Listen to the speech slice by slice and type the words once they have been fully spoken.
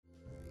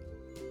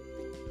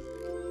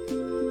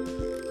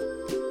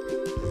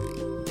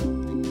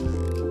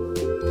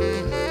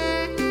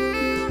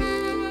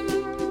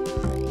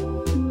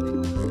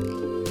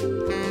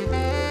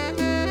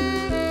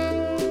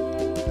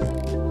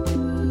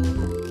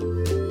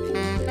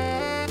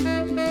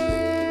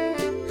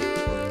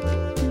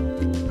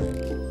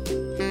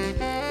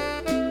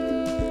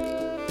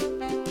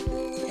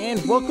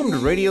and welcome to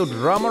Radio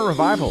Drama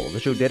Revival, the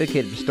show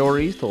dedicated to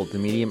stories told through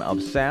the medium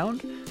of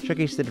sound,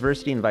 showcase the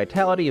diversity and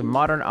vitality of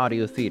modern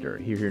audio theater.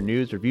 Hear your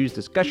news, reviews,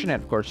 discussion,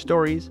 and of course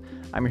stories.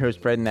 I'm your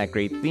host, Fred, and that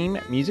great theme.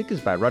 Music is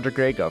by Roger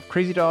Gregg of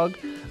Crazy Dog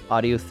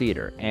Audio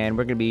Theater, and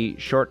we're going to be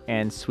short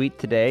and sweet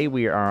today.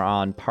 We are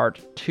on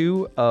part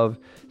 2 of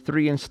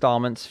 3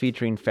 installments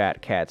featuring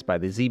Fat Cats by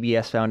the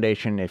ZBS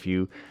Foundation. If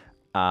you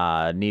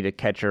need a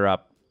catcher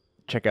up,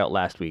 check out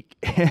last week.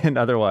 And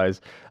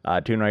otherwise,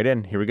 tune right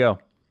in. Here we go.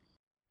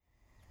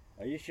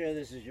 Are you sure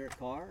this is your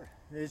car?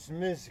 It's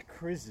Miss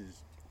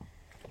Chris's.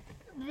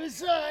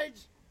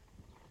 Besides,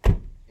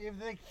 if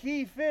the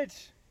key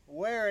fits,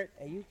 wear it.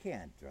 Hey, you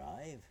can't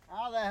drive.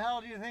 How the hell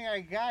do you think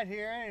I got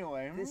here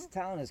anyway? This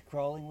town is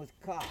crawling with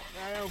cops.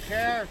 I don't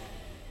care.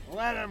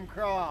 Let them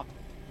crawl.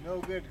 No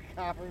good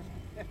coppers.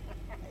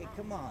 Hey,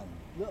 come on.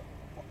 Look,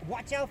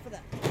 watch out for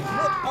that. Look,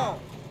 oh.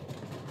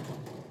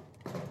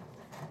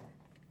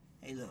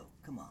 Hey, Lou,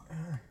 come on.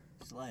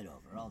 Slide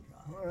over, I'll drive.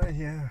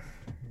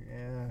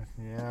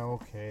 Yeah,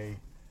 okay.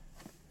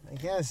 I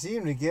can't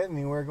seem to get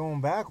anywhere going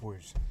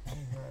backwards.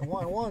 I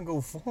want to go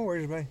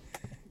forwards, but I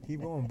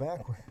keep going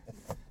backwards.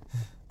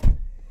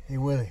 Hey,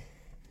 Willie.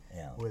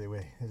 Yeah.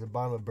 Willie, there's a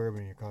bottle of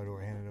bourbon in your car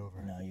door. Hand it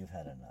over. No, you've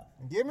had enough.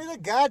 Give me the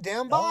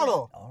goddamn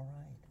bottle. All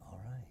right.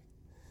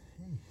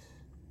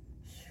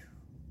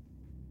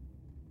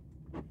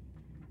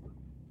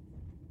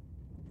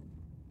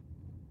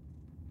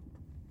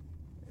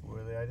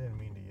 Willie, I didn't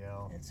mean to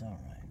yell. It's all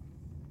right.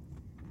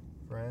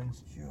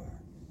 Friends? Sure.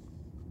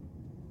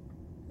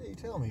 Hey,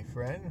 tell me,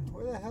 friend,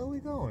 where the hell are we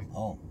going?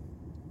 Home.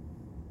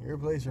 Your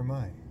place or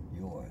mine?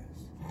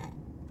 Yours.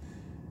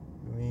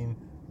 You mean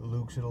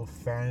Luke's little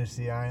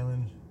fantasy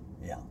island?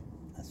 Yeah,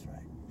 that's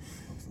right.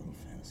 Luke's little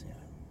fantasy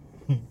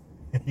island.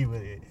 Hey,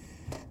 Willie.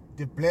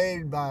 The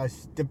plane,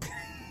 boss. The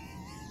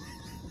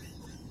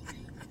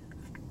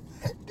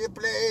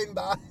plane,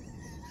 boss.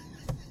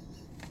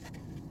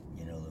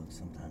 You know, Luke,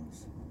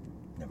 sometimes...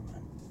 Never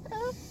mind.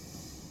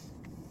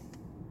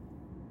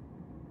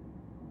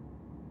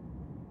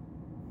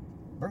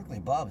 Berkeley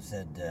Bob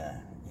said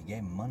you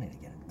gave him money to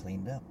get it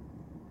cleaned up.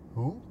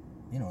 Who?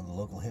 You know, the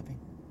local hippie.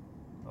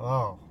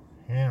 Oh,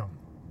 him.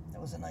 That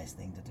was a nice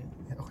thing to do.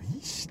 Oh, he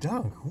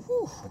stunk.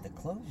 Whew. But the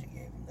clothes you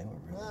gave him, they were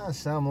really...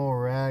 Some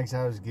old rags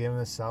I was giving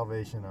the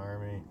Salvation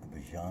Army. A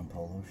Bijan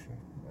polo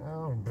shirt.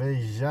 Oh,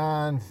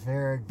 Bijan,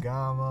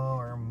 Ferragamo,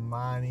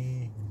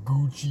 Armani,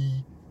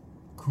 Gucci,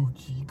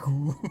 Gucci,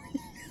 Gucci.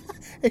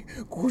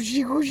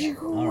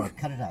 All right,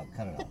 cut it out.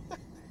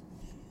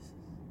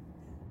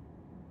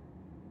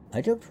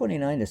 I took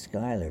 29 to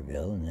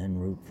Schuylerville and then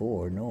Route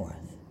 4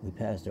 north. We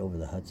passed over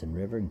the Hudson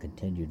River and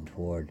continued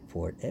toward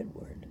Fort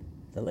Edward.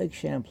 The Lake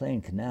Champlain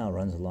Canal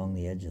runs along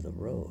the edge of the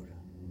road.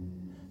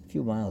 A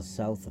few miles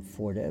south of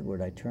Fort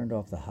Edward, I turned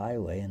off the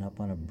highway and up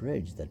on a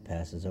bridge that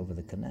passes over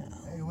the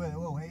canal. Hey, Willie,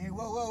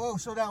 whoa,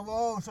 slow down,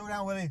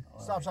 Willie.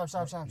 Stop.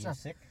 You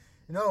sick?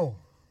 No.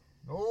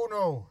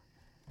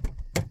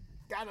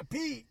 Gotta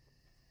pee.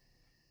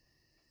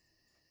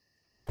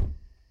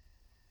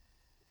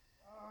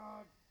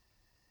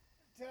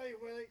 Tell you,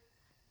 Willie,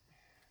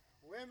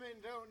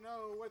 women don't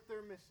know what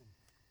they're missing.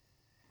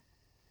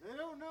 They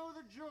don't know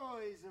the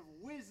joys of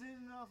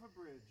whizzing off a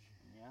bridge.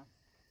 Yeah.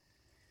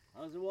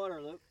 How's the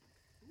water, Luke?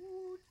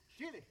 Ooh,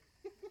 chilly.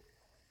 I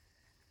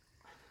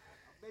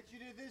bet you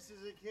did this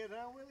as a kid,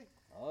 huh, Willie?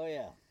 Oh,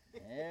 yeah.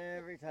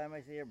 Every time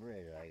I see a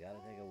bridge, I gotta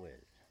take a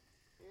whiz.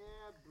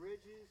 Yeah,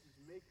 bridges just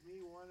make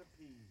me want to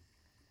pee.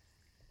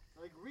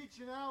 Like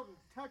reaching out and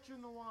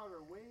touching the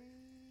water way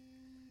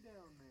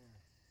down there.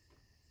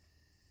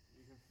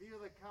 You can feel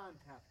the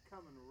contact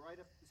coming right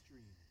up the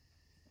stream.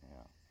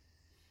 Yeah.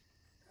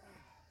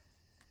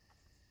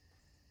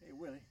 Hey,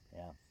 Willie.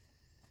 Yeah.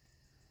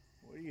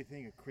 What do you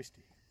think of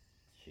Christy?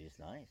 She's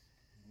nice.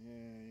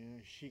 Yeah,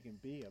 she can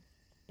be a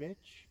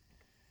bitch.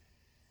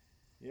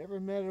 You ever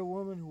met a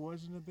woman who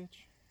wasn't a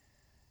bitch?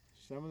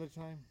 Some of the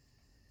time?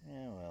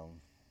 Yeah, well,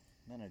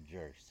 men are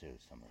jerks too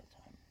some of the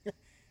time.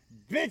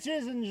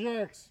 Bitches and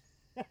jerks!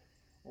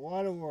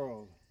 What a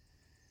world.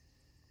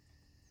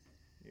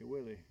 Hey,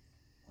 Willie.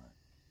 What?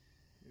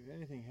 If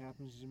anything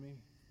happens to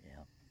me,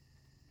 Yeah.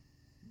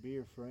 be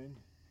her friend.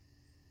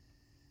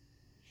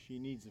 She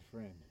needs a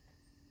friend.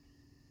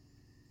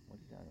 What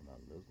are you talking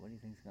about, Luke? What do you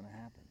think's gonna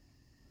happen?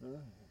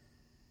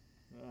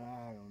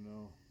 I don't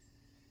know.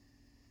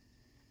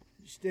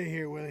 You stay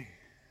here, Willie.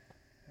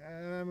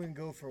 I'm gonna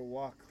go for a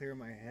walk, clear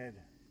my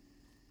head.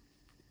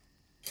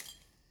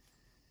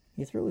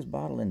 He threw his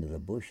bottle into the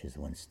bushes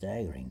and went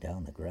staggering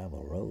down the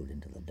gravel road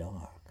into the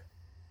dark.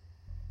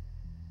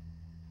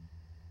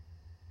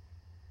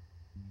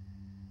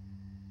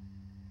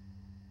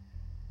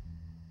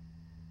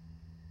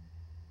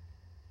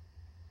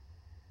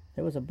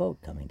 There was a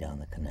boat coming down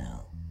the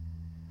canal.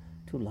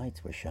 2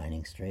 lights were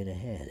shining straight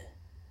ahead.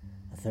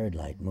 A third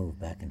light moved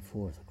back and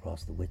forth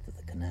across the width of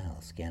the canal,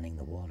 scanning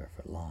the water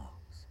for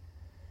logs.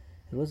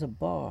 It was a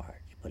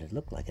barge, but it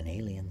looked like an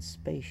alien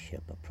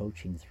spaceship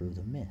approaching through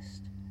the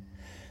mist.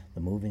 The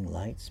moving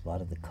light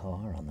spotted the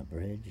car on the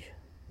bridge,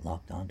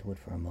 locked onto it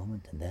for a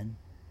moment, and then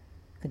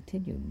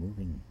continued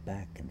moving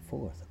back and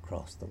forth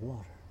across the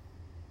water.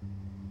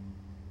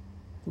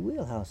 The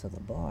wheelhouse of the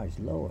barge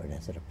lowered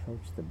as it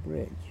approached the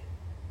bridge.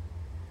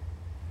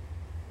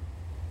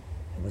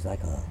 It was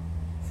like a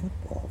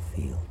football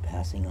field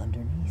passing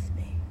underneath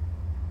me.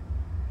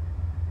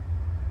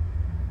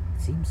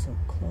 It seemed so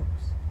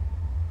close.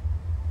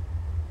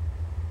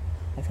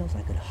 I felt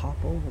I could hop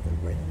over the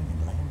railing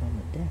and land on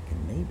the deck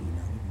and maybe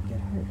not even get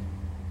hurt.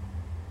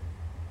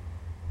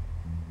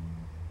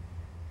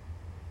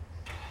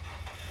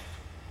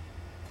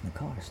 The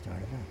car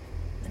started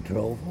up and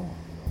drove off.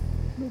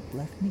 Luke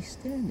left me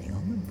standing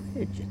on the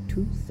bridge at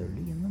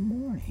 2:30 in the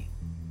morning.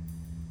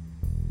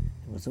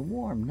 It was a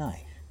warm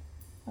night.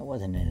 I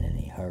wasn't in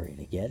any hurry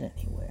to get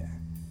anywhere,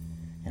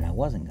 and I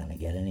wasn't going to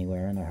get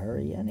anywhere in a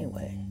hurry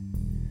anyway.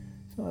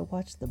 So I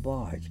watched the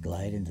barge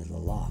glide into the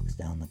locks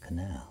down the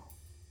canal.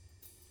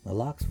 The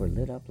locks were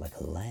lit up like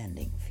a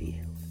landing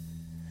field.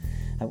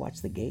 I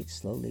watched the gates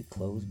slowly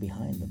close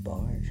behind the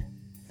barge.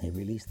 They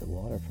released the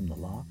water from the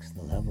locks.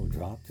 The level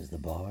dropped as the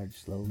barge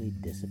slowly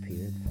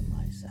disappeared from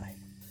my sight.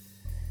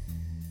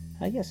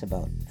 I guess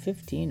about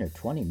 15 or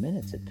 20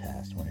 minutes had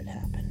passed when it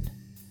happened.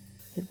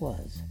 It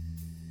was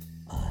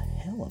a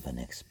hell of an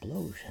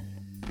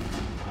explosion.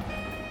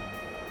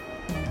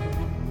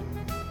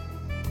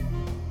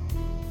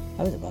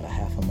 I was about a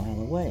half a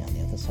mile away on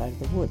the other side of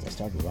the woods. I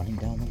started running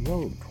down the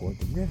road toward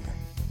the river.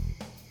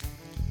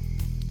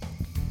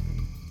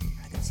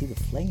 I could see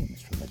the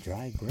flames from the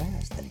dry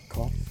grass that had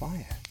caught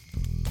fire.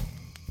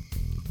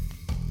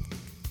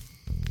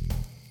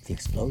 The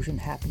explosion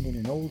happened in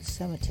an old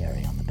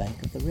cemetery on the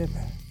bank of the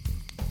river.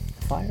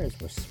 The fires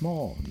were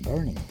small and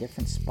burning in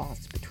different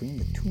spots between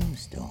the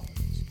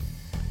tombstones.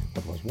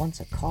 What was once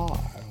a car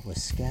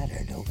was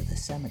scattered over the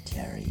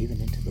cemetery,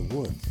 even into the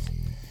woods.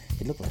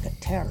 It looked like a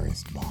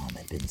terrorist bomb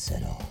had been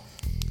set off.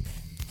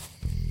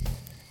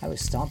 I was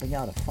stomping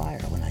out a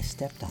fire when I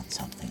stepped on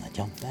something. I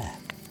jumped back.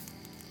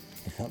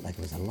 It felt like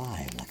it was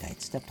alive, like I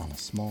had stepped on a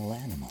small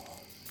animal.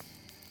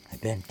 I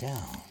bent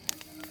down.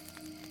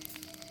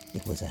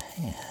 It was a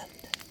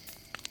hand.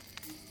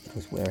 It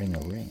was wearing a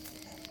ring.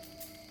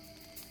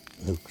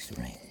 Luke's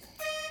ring.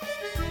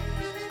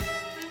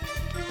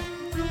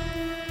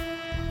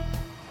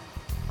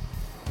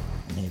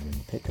 A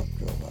neighboring pickup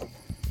drove up,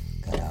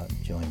 got out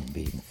and joined in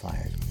beating the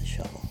fires with a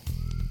shovel.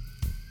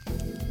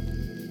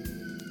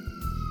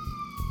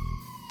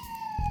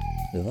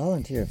 The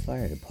volunteer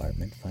fire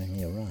department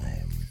finally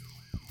arrived.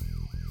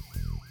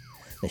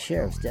 The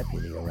sheriff's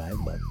deputy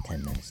arrived about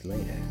 10 minutes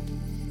later.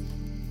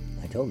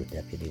 I told the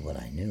deputy what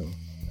I knew.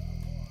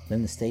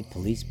 Then the state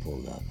police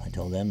pulled up. I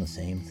told them the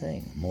same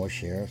thing. More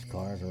sheriff's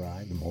cars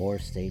arrived, more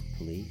state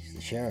police.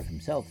 The sheriff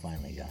himself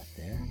finally got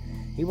there.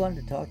 He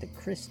wanted to talk to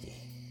Christy.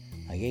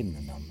 I gave him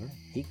the number.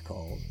 He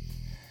called.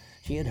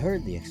 She had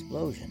heard the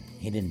explosion.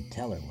 He didn't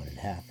tell her what had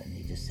happened.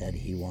 He just said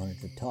he wanted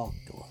to talk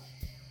to her.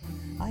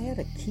 I had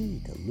a key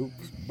to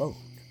Luke's boat.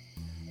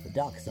 The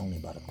dock is only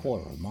about a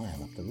quarter of a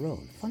mile up the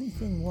road. Funny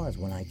thing was,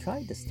 when I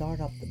tried to start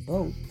up the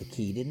boat, the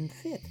key didn't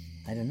fit.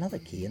 I had another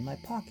key in my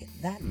pocket.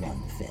 That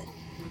one fit.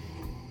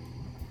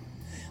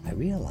 I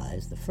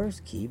realized the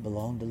first key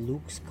belonged to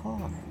Luke's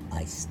car.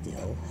 I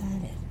still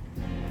had it.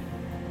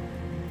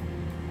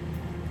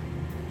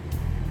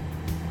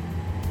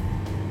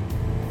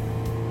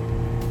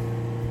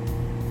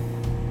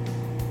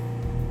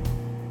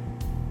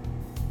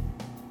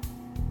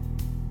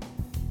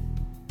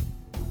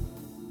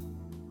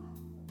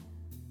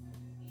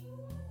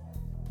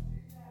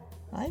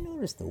 I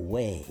noticed the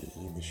way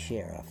the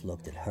sheriff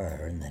looked at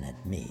her and then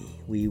at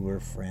me. We were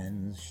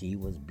friends. She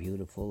was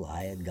beautiful.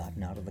 I had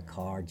gotten out of the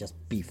car just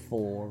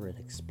before it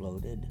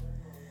exploded.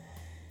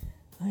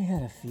 I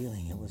had a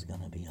feeling it was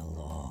going to be a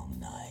long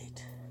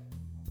night.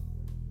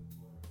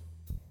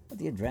 But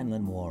the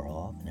adrenaline wore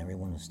off and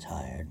everyone was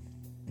tired.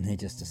 And they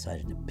just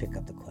decided to pick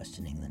up the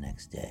questioning the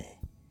next day.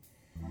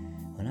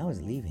 When I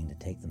was leaving to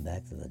take them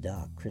back to the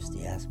dock,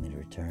 Christy asked me to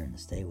return and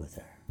stay with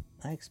her.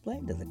 I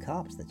explained to the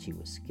cops that she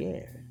was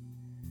scared.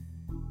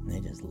 And they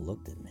just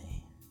looked at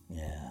me.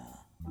 Yeah.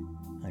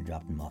 I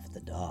dropped him off at the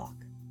dock,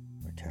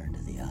 returned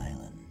to the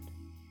island.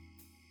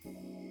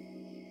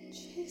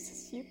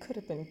 Jesus, you could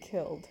have been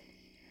killed.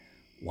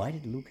 Why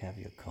did Luke have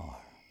your car?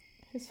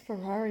 His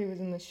Ferrari was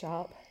in the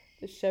shop.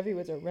 The Chevy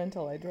was a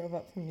rental I drove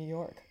up from New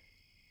York.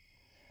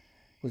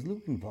 Was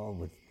Luke involved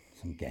with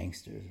some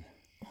gangsters?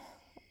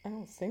 I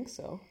don't think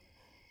so.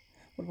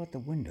 What about the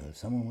window?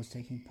 Someone was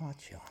taking pot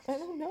shots. I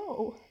don't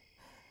know.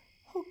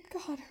 Oh,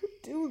 God,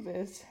 who'd do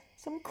this?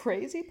 Some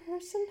crazy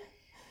person?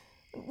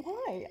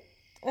 Why?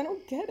 I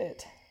don't get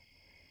it.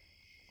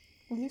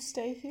 Will you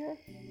stay here?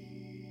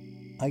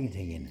 I can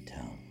take you into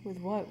town. With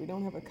what? We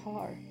don't have a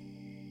car.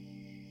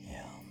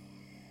 Yeah.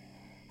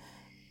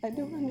 I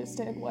don't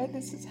understand why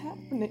this is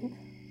happening.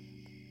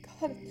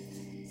 God,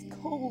 it's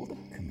cold.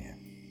 Come here.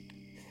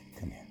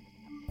 Come here.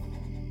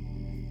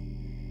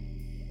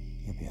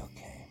 You'll be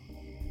okay.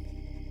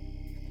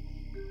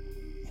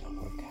 It'll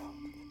work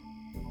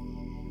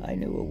out. I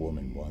knew a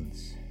woman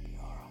once. Be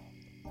all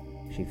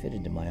right. She fit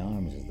into my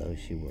arms as though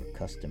she were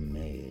custom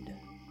made.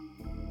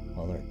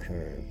 all her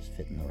curves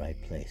fit in the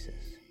right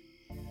places.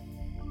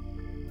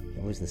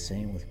 It was the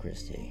same with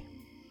Christy.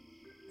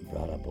 It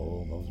brought up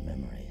all those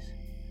memories.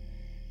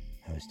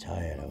 I was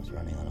tired. I was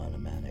running on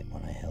automatic.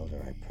 When I held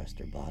her, I pressed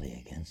her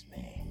body against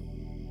me.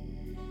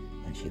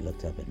 When she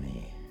looked up at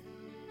me,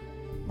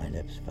 my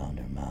lips found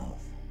her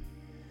mouth.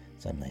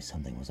 Suddenly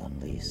something was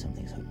unleashed,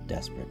 something so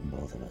desperate in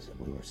both of us that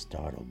we were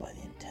startled by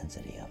the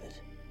intensity of it.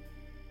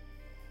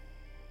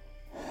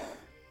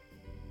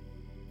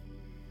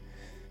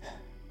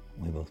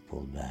 We both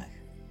pulled back.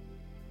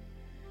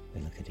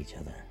 We looked at each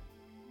other.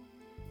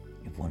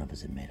 If one of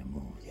us had made a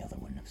move, the other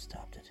wouldn't have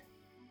stopped it.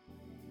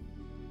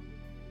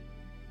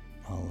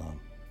 I'll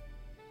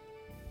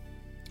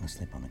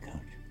sleep on the couch.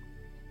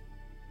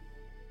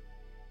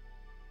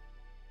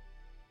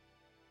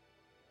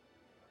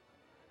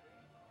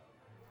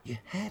 You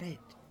had it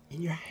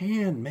in your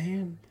hand,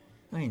 man.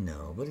 I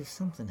know, but if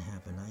something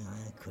happened,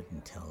 I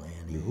couldn't tell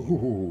Annie.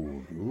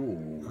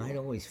 No. I'd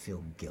always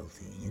feel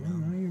guilty, you No,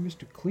 know? you're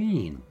Mr.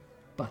 Clean.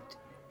 But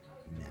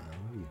now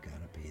you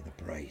gotta pay the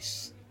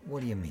price.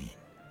 What do you mean?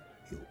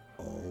 You'll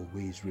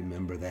always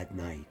remember that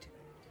night.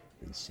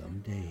 And some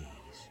days,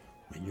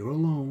 when you're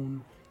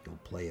alone, you'll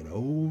play it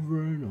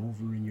over and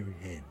over in your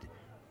head,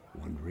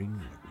 wondering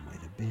what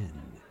might have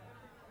been,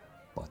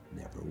 but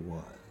never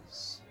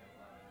was.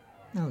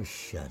 Oh,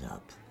 shut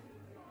up.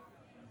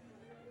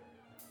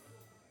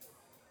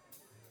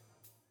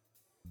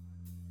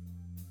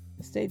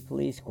 The state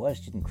police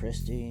questioned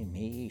Christy,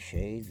 me,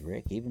 Shades,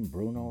 Rick, even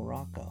Bruno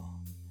Rocco.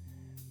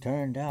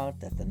 Turned out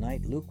that the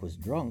night Luke was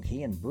drunk,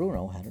 he and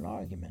Bruno had an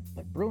argument,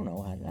 but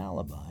Bruno had an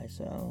alibi,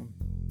 so...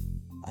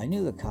 I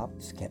knew the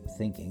cops kept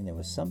thinking there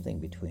was something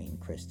between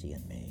Christy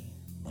and me,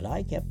 but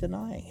I kept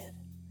denying it.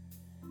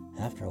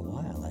 After a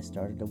while, I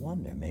started to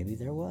wonder maybe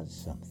there was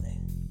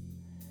something.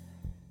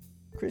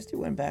 Christy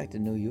went back to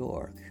New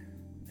York.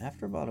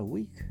 After about a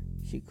week,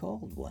 she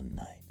called one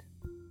night.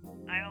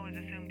 I always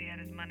assumed he had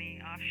his money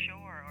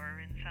offshore or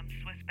in some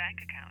Swiss bank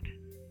account.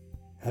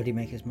 How'd he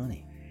make his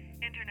money?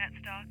 Internet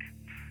stock.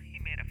 He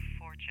made a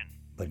fortune.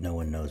 But no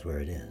one knows where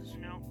it is.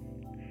 No.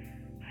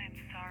 I'm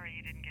sorry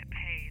you didn't get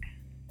paid.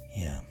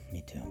 Yeah,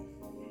 me too.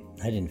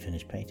 I didn't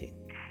finish painting.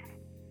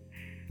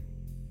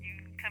 You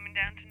coming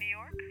down to New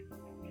York?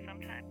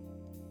 Sometime?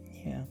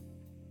 Yeah,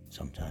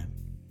 sometime.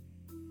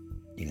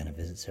 You gonna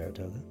visit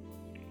Saratoga?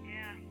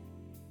 Yeah.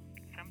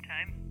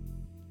 Sometime.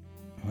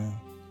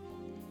 Well,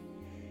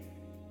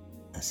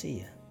 I'll see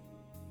you.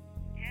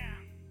 Yeah.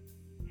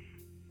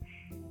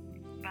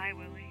 Bye,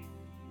 Willie.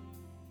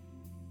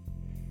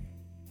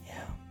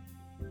 Yeah.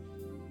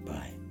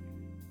 Bye.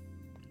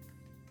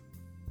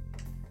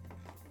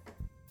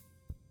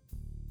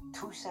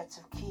 2 sets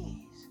of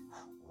keys.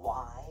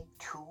 Why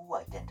 2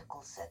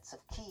 identical sets of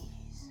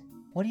keys?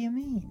 What do you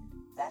mean?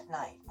 That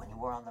night, when you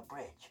were on the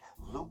bridge,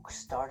 Luke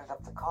started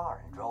up the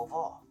car and drove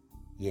off.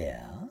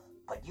 Yeah?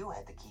 But you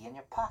had the key in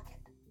your pocket.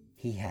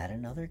 He had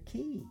another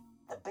key.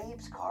 The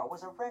Babe's car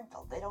was a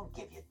rental. They don't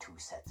give you 2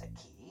 sets of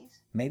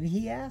keys. Maybe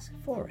he asked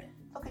for it.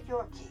 Look at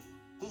your key.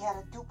 He had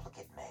a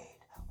duplicate made.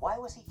 Why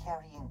was he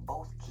carrying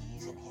both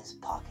keys in his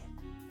pocket?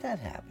 That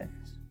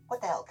happens.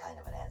 What the hell kind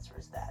of an answer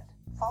is that?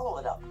 Follow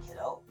it up,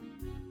 kiddo.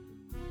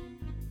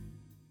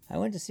 I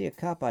went to see a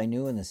cop I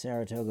knew in the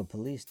Saratoga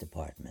Police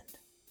Department.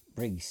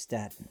 Briggs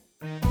Statton.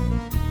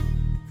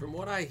 From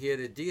what I hear,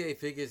 the DA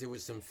figures it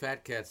was some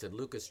fat cats that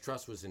Lucas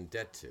Truss was in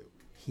debt to.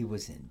 He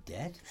was in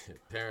debt?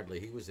 Apparently,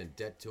 he was in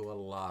debt to a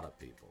lot of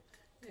people.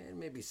 And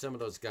maybe some of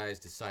those guys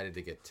decided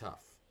to get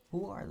tough.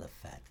 Who are the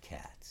fat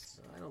cats?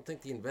 I don't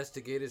think the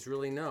investigators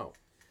really know.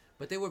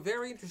 But they were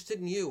very interested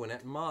in you and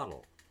that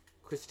model.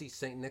 Christy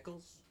St.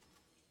 Nichols?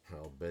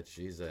 I'll bet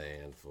she's a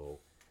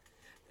handful.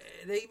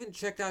 They even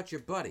checked out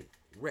your buddy,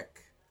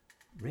 Rick.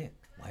 Rick?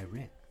 Why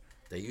Rick?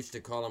 They used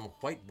to call him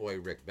White Boy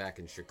Rick back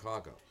in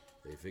Chicago.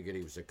 They figured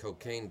he was a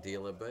cocaine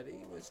dealer, but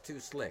he was too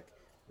slick.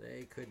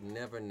 They could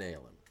never nail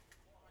him.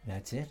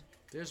 That's it?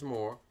 There's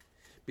more.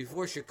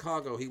 Before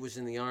Chicago, he was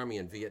in the Army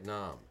in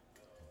Vietnam.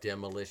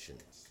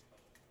 Demolitions.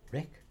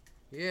 Rick?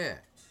 Yeah.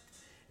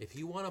 If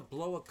you want to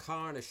blow a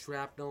car in a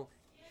shrapnel,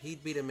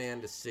 he'd be the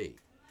man to see.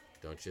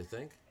 Don't you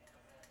think?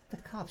 The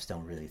cops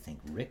don't really think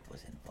Rick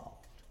was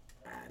involved.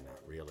 Not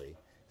really.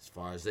 As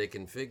far as they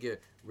can figure,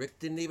 Rick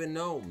didn't even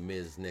know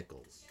Ms.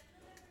 Nichols.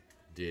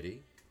 Did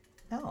he?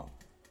 No.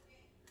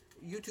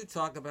 You two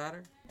talk about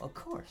her? Of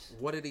course.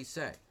 What did he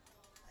say?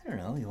 I don't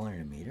know. He wanted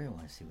to meet her. He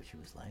wanted to see what she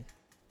was like.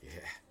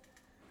 Yeah.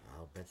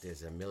 I'll bet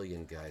there's a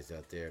million guys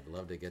out there who'd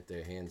love to get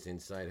their hands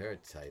inside her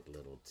tight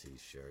little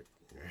t-shirt.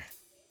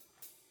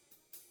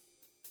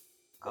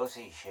 Go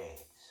see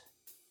Shades.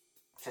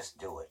 Just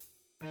do it.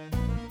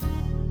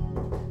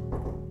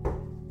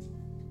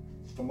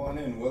 Come on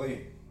in,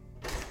 Willie.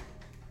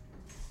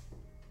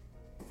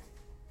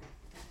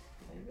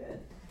 Hey, Ben.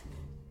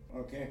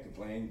 Oh, can't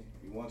complain.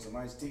 You want some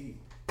iced tea?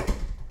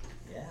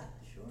 Yeah,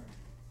 sure.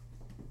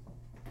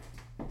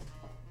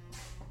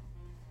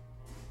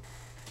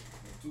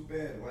 Too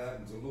bad what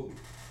happened to Luke.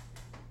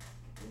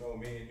 You know,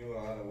 me and you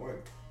are out of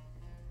work.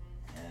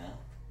 Yeah?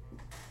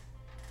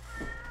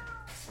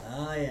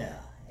 Oh, yeah.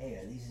 Hey,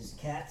 are these his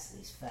cats?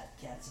 These fat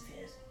cats of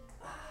his?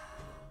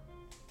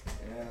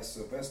 Yeah,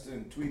 Sylvester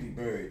and Tweety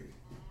Bird.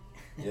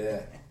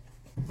 Yeah.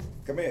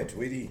 Come here,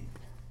 Tweety.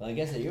 Well, I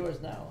guess they're yours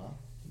now, huh?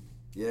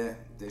 Yeah,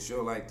 they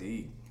sure like to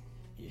eat.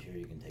 You sure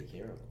you can take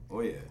care of them?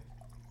 Oh, yeah.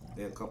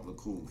 They're a couple of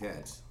cool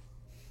cats.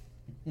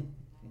 Yeah,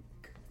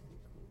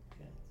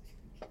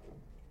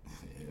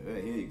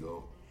 here you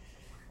go.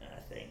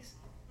 Thanks.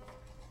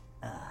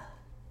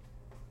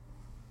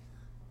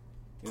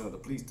 You know, the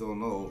police don't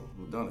know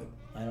who done it.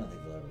 I don't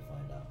think they'll ever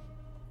find out.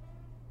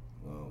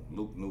 Well,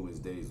 Luke knew his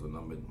days were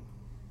numbered.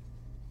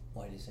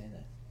 Why do you say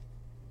that?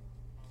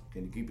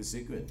 Can you keep a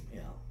secret?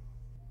 Yeah,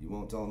 You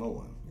won't tell no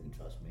one. you can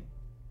trust me.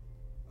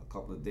 A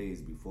couple of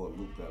days before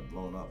Luke got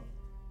blown up,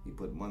 he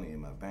put money in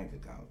my bank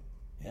account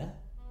Yeah?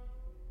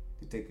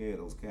 to take care of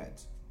those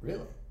cats.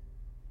 Really?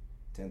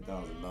 $10,000.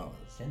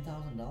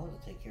 $10,000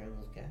 to take care of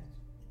those cats?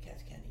 The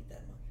cats can't eat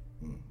that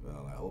much.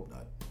 Well, I hope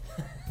not.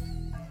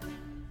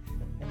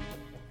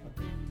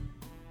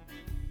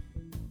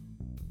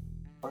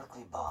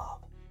 Berkeley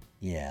Bob.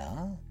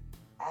 Yeah?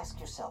 Ask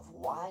yourself,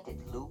 why did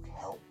Luke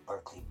help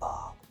Berkeley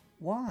Bob?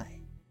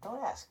 Why?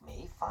 Don't ask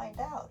me, find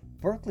out.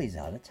 Berkeley's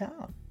out of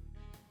town.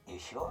 You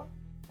sure?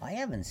 I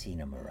haven't seen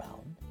him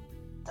around.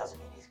 Doesn't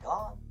mean he's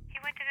gone. He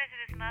went to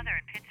visit his mother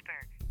in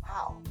Pittsburgh.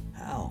 How?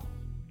 How?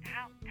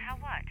 How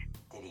what?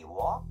 Did he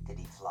walk? Did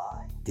he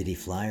fly? Did he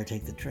fly or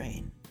take the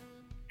train?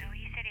 No,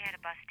 he said he had a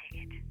bus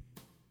ticket.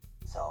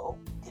 So,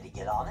 did he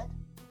get on it?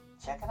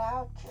 Check it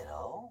out,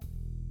 kiddo.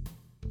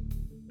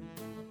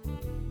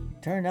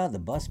 Turned out the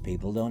bus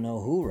people don't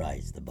know who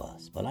rides the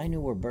bus, but I knew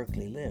where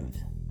Berkeley lived.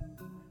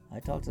 I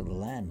talked to the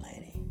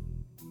landlady.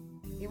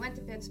 He went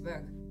to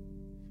Pittsburgh.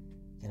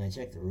 Can I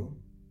check the room?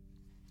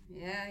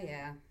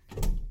 Yeah.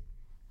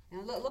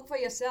 Now look for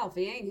yourself.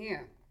 He ain't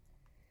here.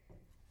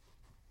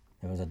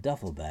 There was a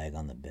duffel bag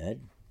on the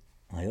bed.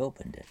 I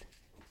opened it.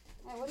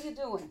 Hey, what are you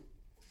doing?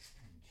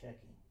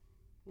 Checking.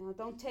 Now,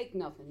 don't take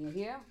nothing, you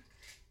hear?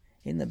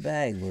 In the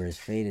bag were his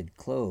faded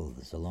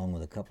clothes, along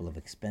with a couple of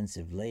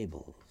expensive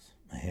labels.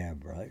 A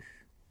hairbrush,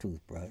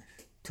 toothbrush,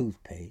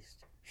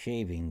 toothpaste,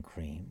 shaving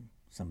cream,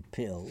 some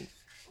pills,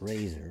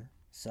 razor,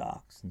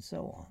 socks, and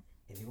so on.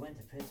 If he went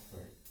to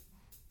Pittsburgh,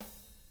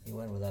 he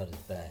went without his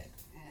bag.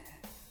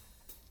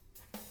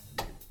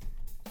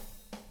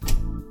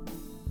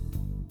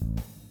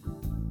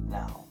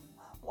 Now,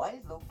 why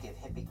did Luke give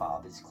Hippie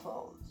Bob his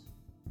clothes?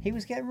 He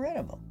was getting rid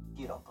of them.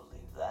 You don't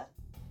believe that.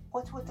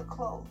 What's with the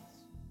clothes?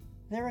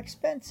 They're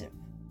expensive.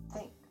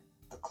 Think.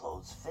 The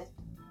clothes fit?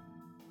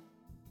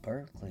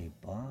 Berkeley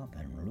Bob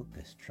and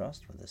Lucas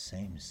Trust were the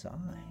same size.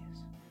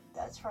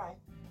 That's right.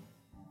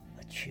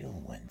 A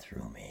chill went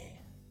through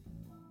me.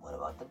 What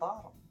about the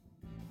bottle?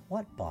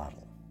 What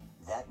bottle?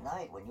 That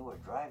night when you were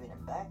driving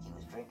him back, he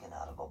was drinking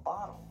out of a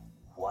bottle.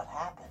 What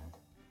happened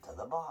to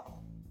the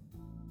bottle?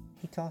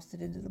 He tossed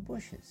it into the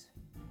bushes.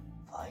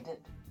 Find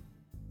it.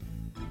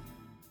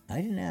 I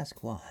didn't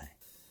ask why.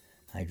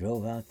 I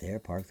drove out there,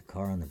 parked the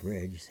car on the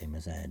bridge, same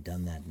as I had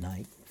done that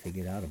night,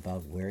 figured out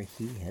about where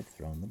he had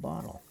thrown the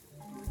bottle.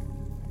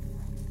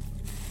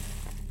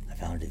 I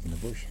found it in the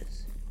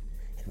bushes.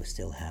 It was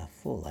still half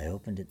full. I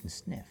opened it and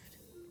sniffed.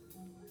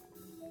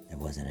 There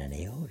wasn't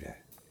any odor.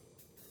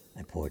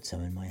 I poured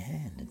some in my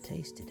hand and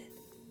tasted it.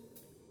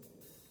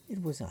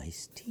 It was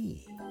iced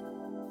tea.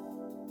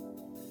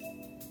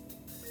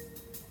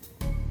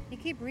 You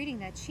keep reading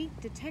that cheap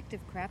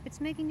detective crap.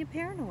 It's making you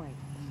paranoid.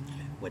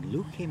 When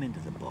Luke came into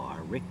the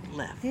bar, Rick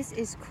left. This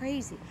is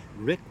crazy.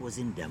 Rick was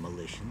in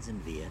demolitions in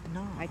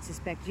Vietnam. I'd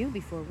suspect you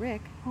before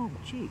Rick. Oh,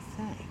 gee,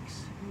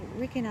 thanks.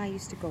 Rick and I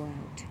used to go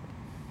out.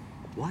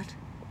 What?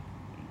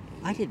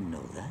 I didn't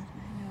know that.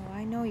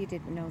 I know you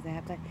didn't know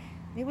that, but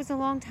it was a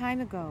long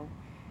time ago.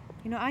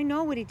 You know, I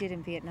know what he did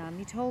in Vietnam.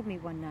 He told me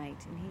one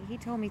night, and he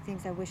told me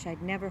things I wish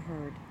I'd never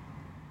heard.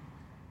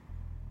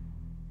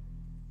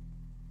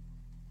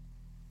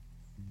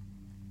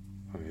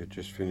 I had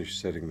just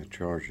finished setting the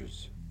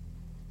charges.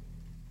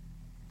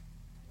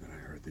 Then I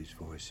heard these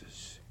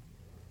voices.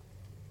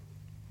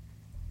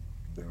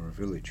 They were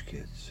village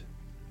kids.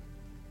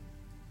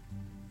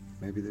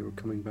 Maybe they were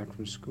coming back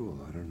from school,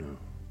 I don't know.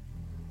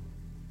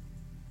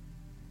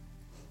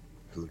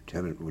 The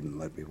lieutenant wouldn't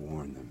let me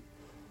warn them.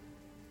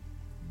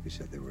 He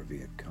said they were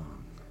Viet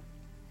Cong.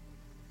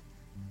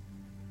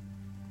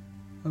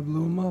 I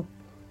blew them up.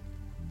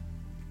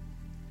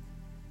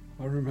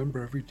 I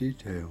remember every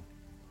detail,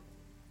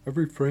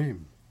 every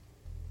frame.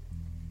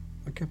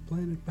 I kept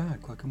playing it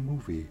back like a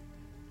movie.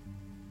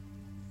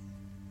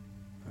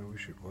 I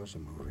wish it was a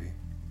movie.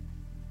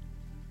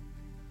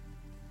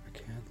 I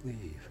can't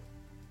leave.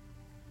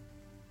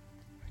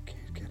 I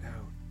can't get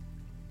out.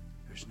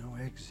 There's no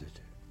exit.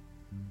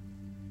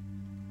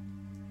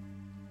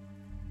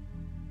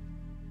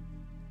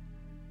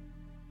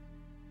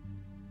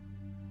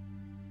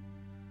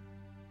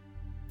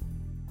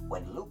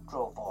 When Luke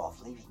drove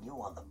off, leaving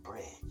you on the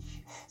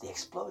bridge, the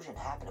explosion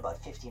happened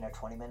about 15 or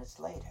 20 minutes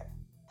later.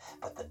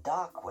 But the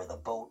dock where the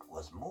boat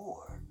was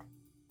moored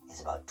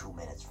is about 2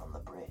 minutes from the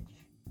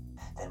bridge.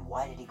 Then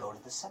why did he go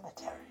to the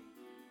cemetery?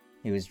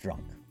 He was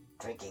drunk.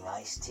 Drinking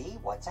iced tea?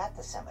 What's at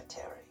the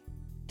cemetery?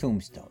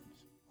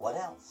 Tombstones. What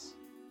else?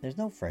 There's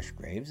no fresh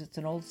graves, it's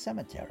an old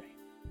cemetery.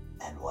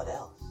 And what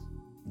else?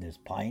 There's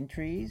pine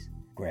trees,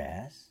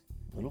 grass,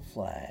 little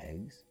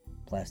flags,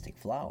 plastic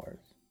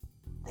flowers.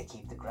 They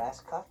keep the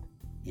grass cut?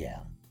 Yeah.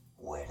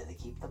 Where do they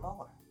keep the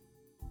mower?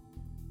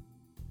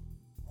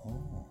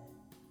 Oh.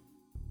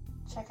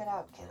 Check it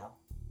out, kiddo.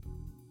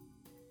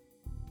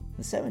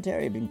 The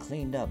cemetery had been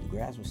cleaned up. The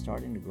grass was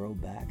starting to grow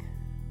back.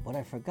 What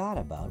I forgot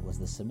about was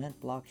the cement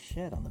block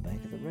shed on the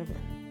bank of the river.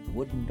 The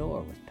wooden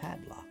door was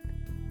padlocked.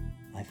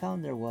 I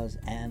found there was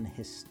an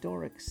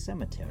historic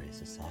cemetery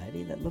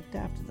society that looked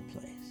after the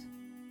place.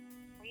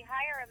 We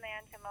hire a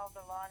man to mow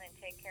the lawn and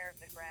take care of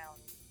the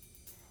grounds.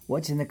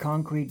 What's in the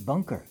concrete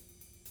bunker?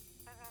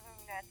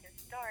 That's a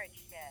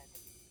storage shed.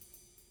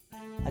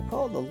 I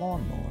called the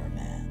lawnmower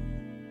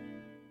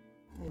man.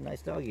 Hey,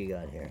 nice dog you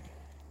got here.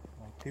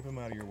 Well, keep him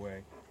out of your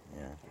way.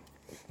 Yeah.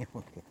 He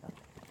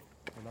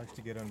likes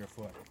to get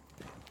underfoot.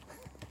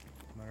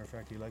 Matter of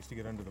fact, he likes to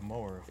get under the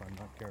mower if I'm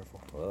not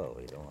careful. Whoa,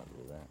 you don't want to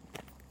do that.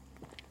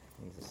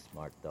 He's a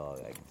smart dog,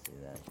 I can see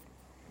that.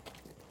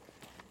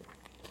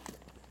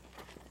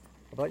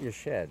 About your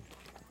shed,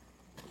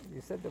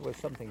 you said there was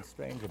something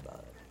strange about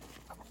it.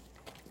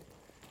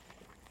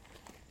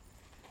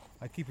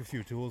 I keep a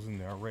few tools in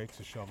there, a rake,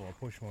 a shovel, a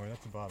push mower,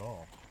 that's about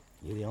all.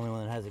 You the only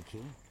one that has a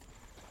key?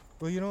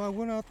 Well, you know, I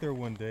went out there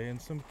one day and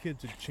some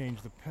kids had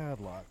changed the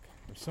padlock.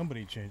 Or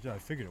somebody changed it, I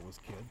figured it was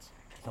kids.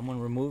 Someone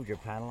removed your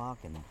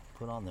padlock and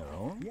put on their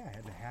own? Yeah, I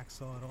had to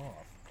hacksaw it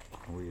off.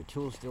 And were your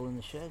tools still in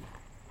the shed?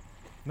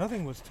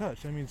 Nothing was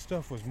touched. I mean,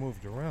 stuff was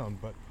moved around,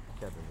 but...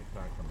 Captain, the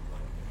car comes by.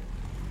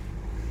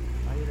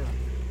 How you doing?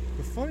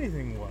 The funny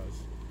thing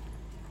was,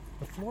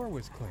 the floor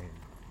was clean.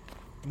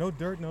 No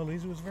dirt, no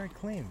leaves, it was very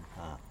clean.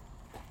 Ah.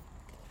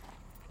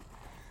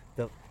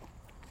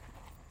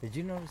 Did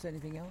you notice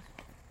anything else?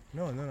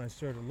 No, and then I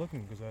started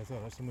looking because I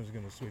thought someone's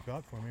going to sweep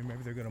out for me.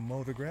 Maybe they're going to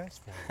mow the grass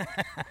for me.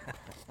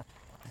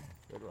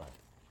 Good one.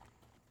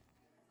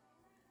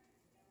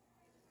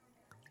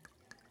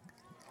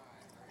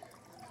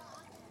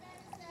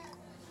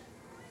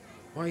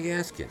 Why are you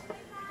asking?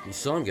 You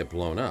saw him get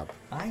blown up.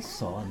 I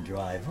saw him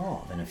drive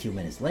off, and a few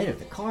minutes later,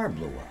 the car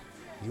blew up.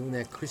 You and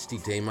that Christie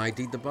dame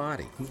ID'd the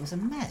body. He was a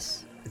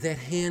mess. That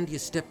hand you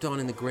stepped on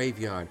in the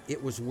graveyard,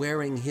 it was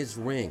wearing his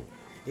ring.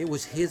 It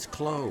was his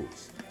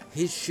clothes,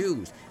 his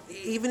shoes.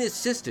 Even his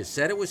sister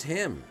said it was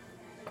him.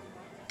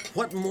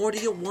 What more do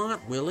you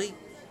want, Willie?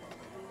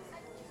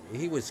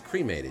 He was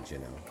cremated, you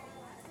know.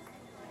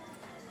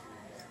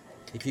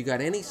 If you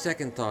got any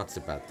second thoughts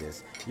about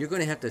this, you're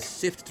going to have to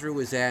sift through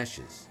his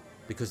ashes,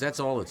 because that's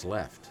all that's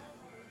left.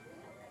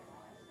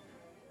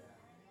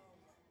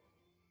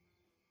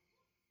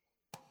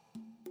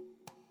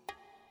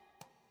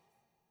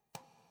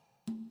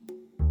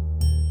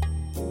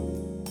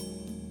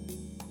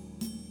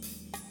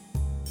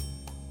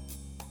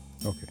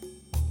 Okay,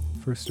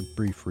 first a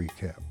brief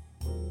recap.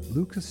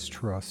 Lucas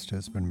Trust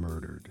has been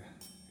murdered.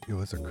 It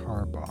was a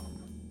car bomb.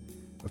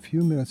 A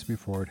few minutes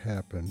before it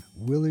happened,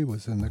 Willie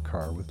was in the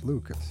car with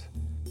Lucas.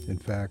 In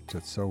fact,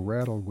 it so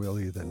rattled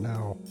Willie that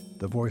now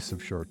the voice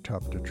of Short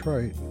Top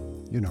Detroit,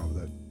 you know,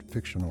 that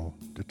fictional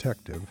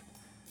detective,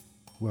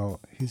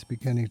 well, he's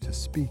beginning to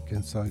speak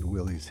inside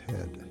Willie's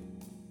head.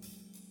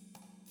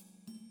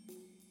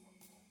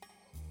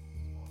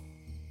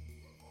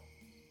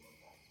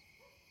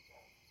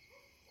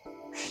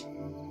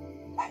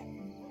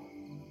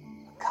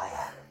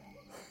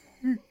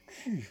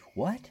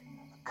 What?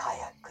 A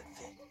kayak could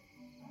fit.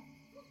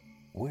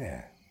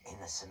 Where? In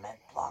the cement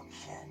block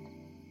shed.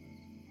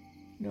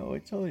 No,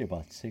 it's only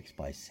about 6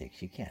 by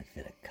 6. You can't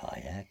fit a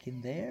kayak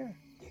in there.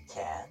 You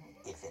can,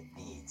 if it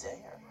needs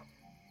air.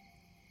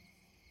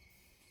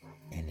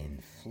 An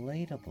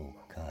inflatable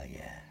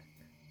kayak.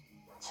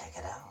 Check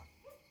it out.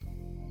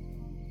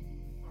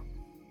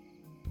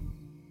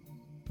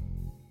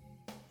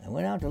 I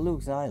went out to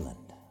Luke's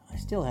Island. I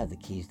still had the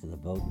keys to the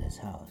boat in his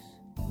house.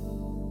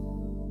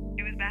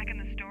 It was back in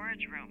the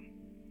storage room.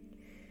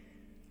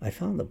 I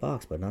found the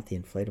box, but not the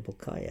inflatable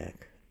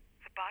kayak.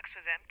 The box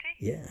was empty?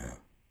 Yeah.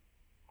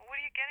 What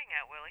are you getting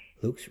at, Willie?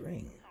 Luke's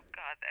ring. Oh,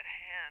 God, that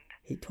hand.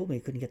 He told me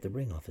he couldn't get the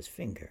ring off his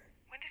finger.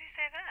 When did he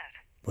say that?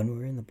 When we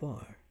were in the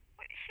bar.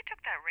 Well, he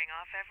took that ring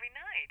off every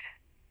night.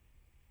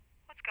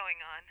 What's going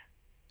on?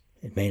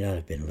 It may not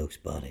have been Luke's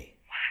body.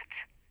 What?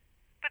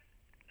 But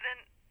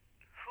then,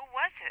 who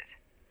was it?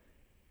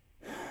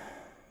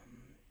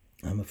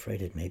 I'm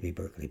afraid it may be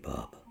Berkeley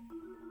Bob.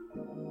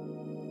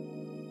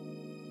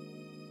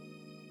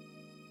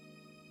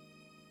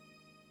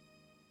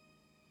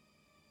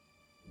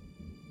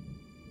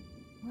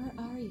 Where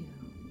are you?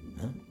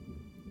 Huh?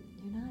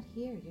 You're not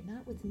here. You're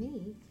not with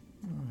me.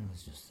 Oh, I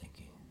was just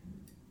thinking.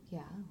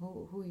 Yeah,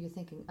 who are you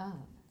thinking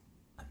of?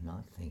 I'm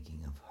not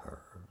thinking of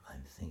her.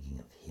 I'm thinking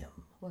of him.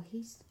 Well,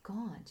 he's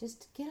gone.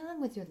 Just get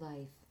on with your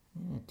life.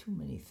 Yeah, too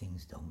many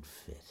things don't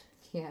fit.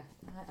 Yeah,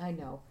 I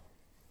know.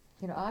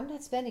 You know, I'm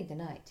not spending the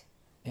night.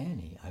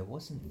 Annie, I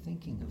wasn't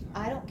thinking of her.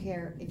 I don't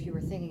care if you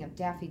were thinking of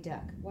Daffy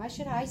Duck. Why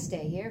should I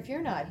stay here if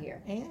you're not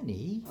here?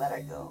 Annie? Let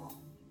her go.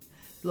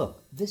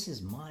 Look, this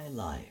is my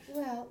life.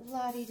 Well,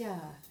 la-di-da.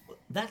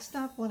 That's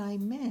not what I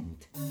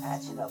meant.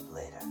 Patch it up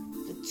later.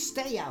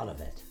 Stay out of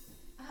it.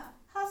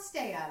 I'll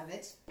stay out of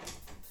it.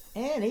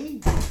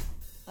 Annie!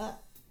 Oh,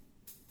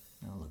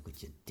 look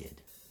what you did.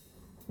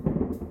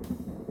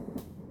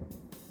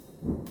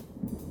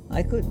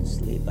 I couldn't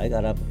sleep. I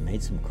got up and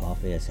made some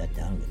coffee. I sat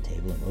down at the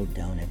table and wrote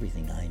down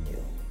everything I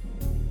knew.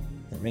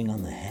 The ring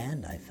on the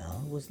hand I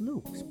found was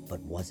Luke's, but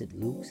was it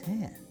Luke's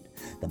hand?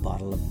 The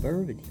bottle of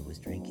bourbon he was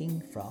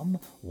drinking from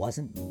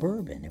wasn't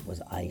bourbon, it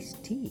was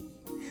iced tea.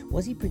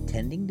 Was he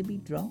pretending to be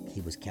drunk?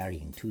 He was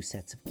carrying 2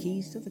 sets of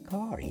keys to the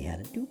car. He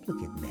had a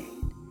duplicate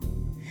made.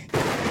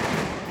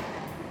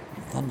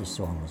 A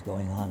thunderstorm was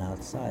going on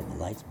outside. The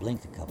lights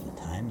blinked a couple of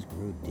times,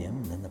 grew dim,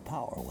 and then the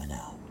power went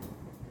out.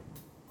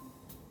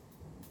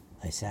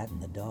 I sat in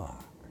the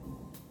dark.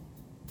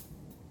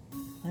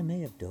 I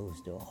may have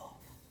dozed off.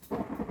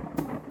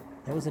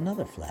 There was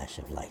another flash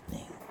of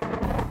lightning.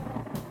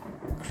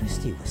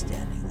 Christy was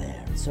standing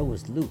there, and so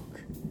was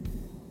Luke.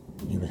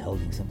 He was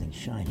holding something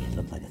shiny. It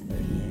looked like a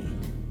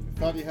 .38.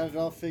 Thought you had it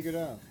all figured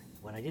out.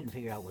 What I didn't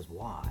figure out was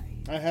why.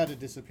 I had to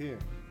disappear.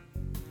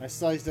 I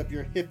sized up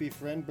your hippie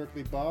friend,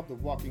 Berkeley Bob, the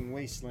walking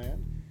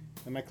wasteland,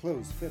 and my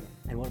clothes fit him.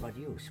 And what about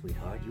you,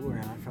 sweetheart? You were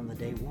on from the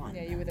day one.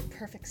 Yeah, you were the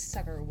perfect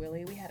sucker,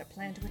 Willie. We had a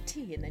plan to a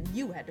T, and then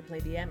you had to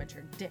play the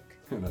amateur dick.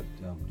 And a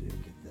dumb dick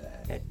at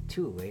that. At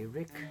 2, eh,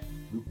 Rick?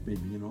 Luke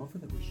made me an offer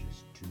that was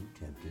just too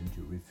tempting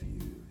to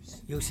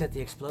refuse. You set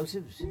the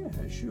explosives? Yeah,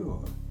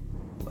 sure.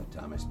 All the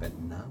time I spent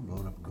in town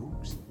blowing up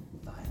gooks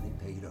finally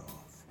paid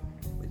off.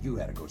 But you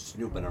had to go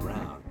snooping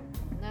around.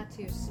 Not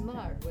too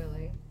smart,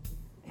 Willie.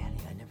 Annie,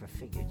 I never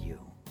figured you.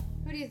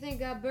 Who do you think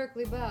got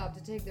Berkeley Bob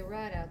to take the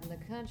ride out in the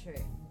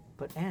country?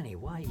 But Annie,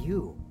 why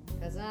you?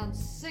 'Cause I'm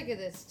sick of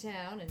this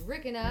town, and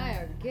Rick and I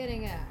are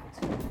getting out.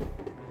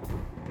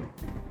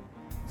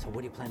 So what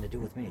do you plan to do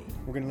with me?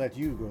 We're gonna let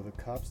you go to the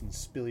cops and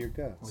spill your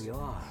guts. We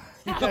are.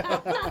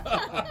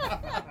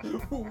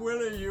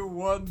 Willie, you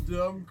one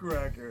dumb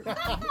cracker.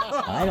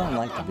 I don't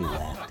like to be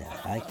laughed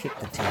at. I kicked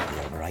the table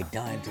over. I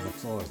dived to the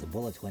floor as the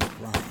bullets went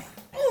flying.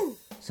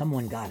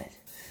 Someone got it.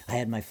 I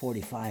had my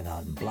 .45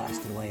 out and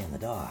blasted away in the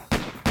dark.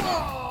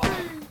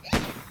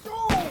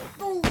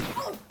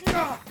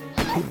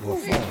 People were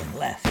falling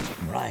left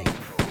and right.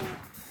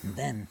 And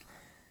then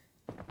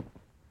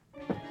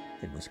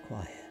it was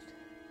quiet.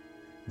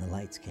 And the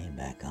lights came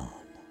back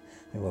on.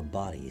 There were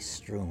bodies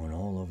strewn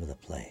all over the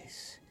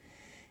place.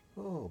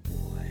 Oh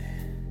boy.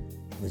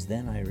 It was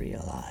then I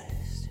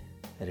realized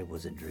that it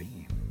was a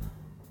dream.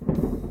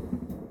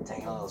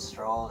 Taking a little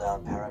stroll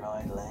down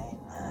Paranoid Lane?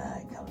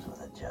 It comes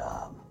with a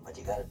job. But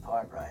you got it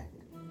part right.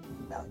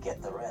 Now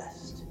get the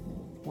rest.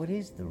 What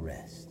is the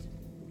rest?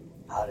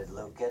 How did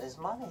Luke get his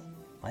money?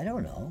 I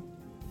don't know.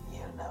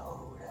 You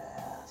know who to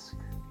ask.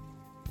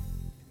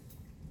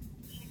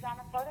 She's on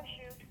a photo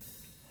shoot.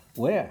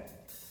 Where?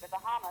 The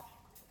Bahamas.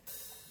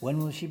 When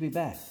will she be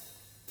back?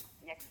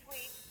 Next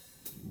week.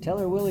 Tell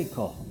her Willie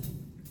called.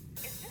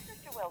 Is this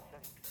Mr. Wilson?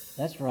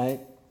 That's right.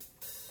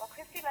 Well,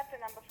 Christy left a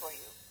number for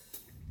you.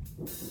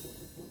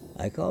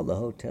 I called the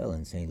hotel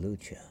in St.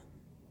 Lucia.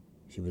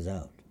 She was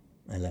out.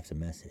 I left a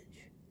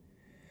message.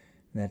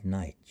 That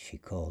night, she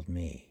called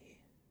me.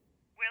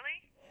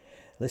 Willie?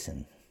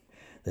 Listen,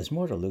 there's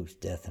more to Luke's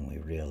death than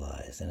we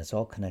realized, and it's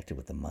all connected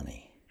with the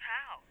money.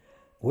 How?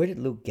 Where did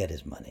Luke get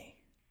his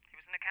money? He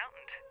was an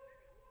accountant.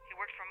 He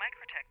worked for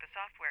Microtech, the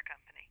software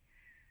company.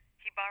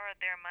 He borrowed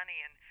their money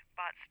and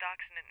bought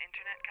stocks in an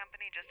internet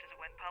company just as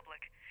it went public.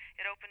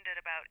 It opened at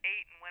about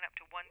 8 and went up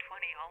to 120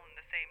 all in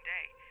the same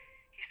day.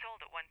 He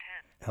sold at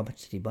 110. How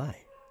much did he buy?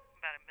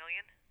 About $1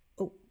 million.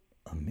 Oh,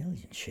 1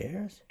 million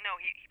shares? No,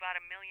 he bought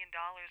 $1 million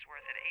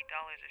worth at $8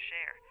 a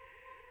share.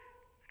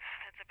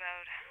 That's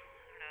about, I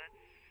don't know,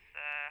 it's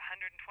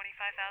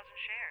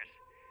 125,000 shares.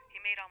 He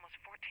made almost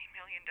 $14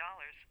 million.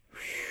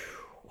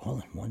 All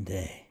in one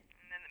day.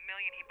 And then the $1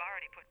 million he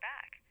borrowed, he put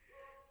back.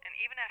 And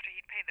even after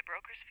he'd paid the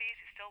broker's fees,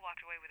 he still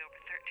walked away with over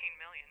 $13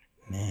 million.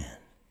 Man.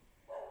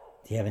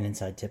 Do you have an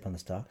inside tip on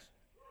the stocks?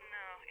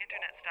 No,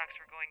 internet stocks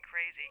were going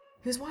crazy.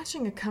 He was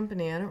watching a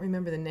company, I don't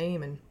remember the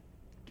name, and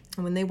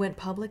when they went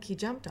public, he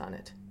jumped on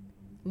it.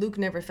 Luke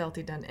never felt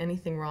he'd done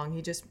anything wrong.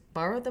 He just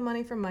borrowed the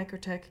money from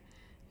Microtech.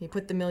 He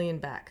put the $1 million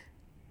back.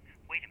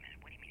 Wait a minute,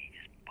 what do you mean he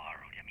just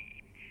borrowed? I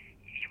mean,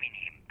 you mean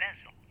he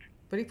embezzled?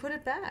 But he put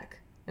it back.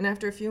 And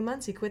after a few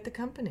months, he quit the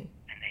company.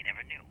 And they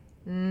never knew?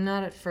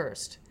 Not at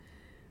first.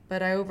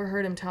 But I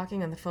overheard him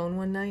talking on the phone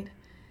one night.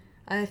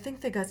 I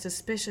think they got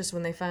suspicious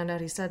when they found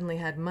out he suddenly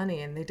had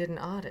money and they didn't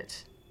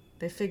audit.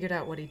 They figured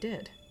out what he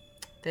did.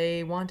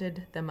 They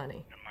wanted the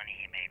money. The money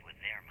he made with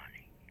their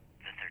money.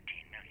 The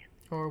 $13 million.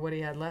 Or what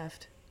he had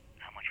left.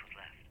 How much was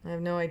left? I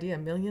have no idea.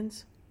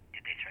 Millions?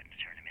 Did they threaten to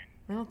turn him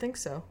in? I don't think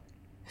so.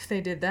 If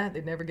they did that,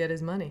 they'd never get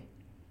his money.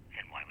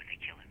 Then why would they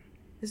kill him?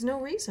 There's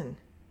no reason.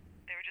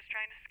 They were just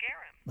trying to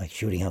scare him. Like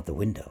shooting out the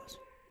windows.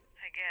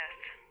 I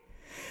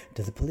guess.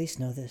 Do the police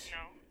know this? No.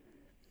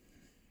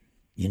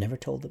 You never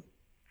told them?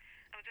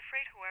 I was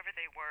afraid whoever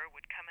they were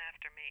would come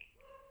after me.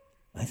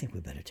 I think we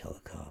better tell the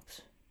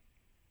cops.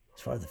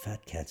 As far as the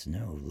fat cats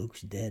know,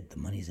 Luke's dead. The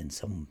money's in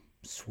some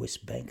Swiss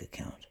bank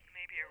account.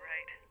 Maybe you're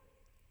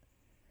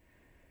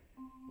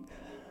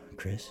right.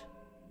 Chris?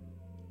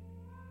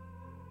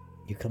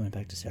 You coming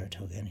back to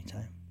Saratoga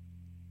anytime?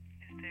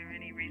 Is there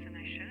any reason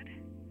I should?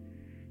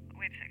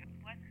 Wait a second.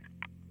 What?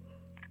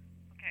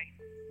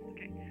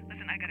 Okay.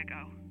 Listen, I gotta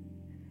go.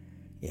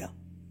 Yeah.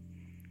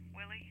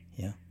 Willie?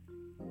 Yeah?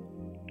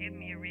 Give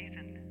me a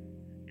reason,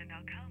 and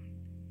I'll come.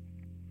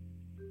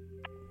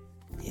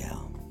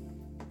 Yeah.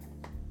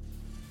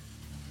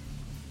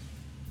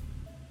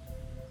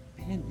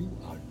 Man, you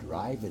are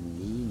driving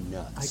me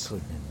nuts. I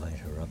couldn't invite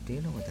her up. Do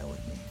you know what that would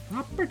mean?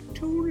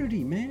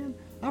 Opportunity, man.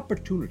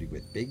 Opportunity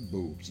with big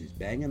boobs is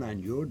banging on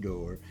your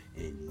door,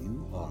 and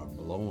you are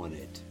blowing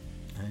it.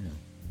 I know.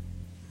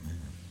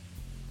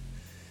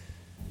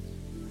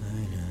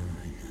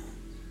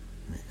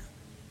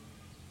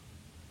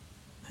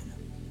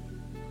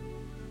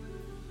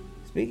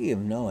 Speaking of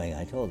knowing,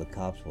 I told the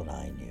cops what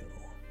I knew.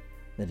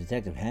 The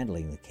detective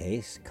handling the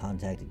case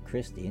contacted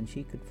Christie, and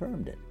she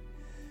confirmed it.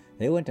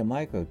 They went to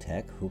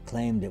Microtech, who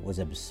claimed it was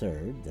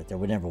absurd, that there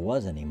never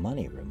was any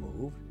money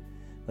removed,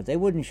 but they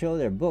wouldn't show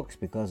their books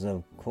because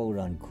of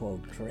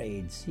quote-unquote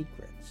trade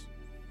secrets.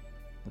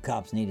 The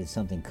cops needed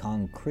something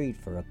concrete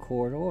for a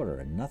court order,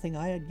 and nothing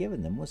I had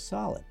given them was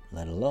solid,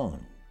 let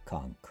alone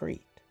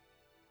concrete.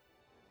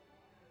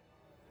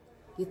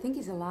 You think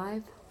he's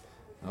alive?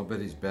 I'll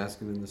bet he's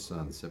basking in the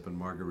sun, sipping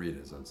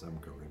margaritas on some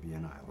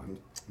Caribbean island.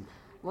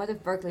 What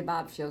if Berkeley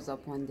Bob shows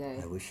up one day?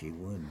 I wish he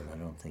would, but I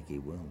don't think he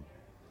will.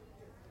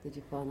 Did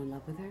you fall in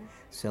love with her?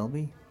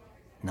 Selby,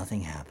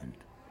 nothing happened.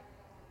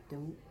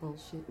 Don't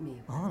bullshit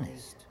me.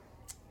 Honest.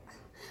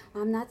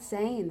 I'm not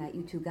saying that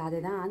you two got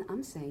it on.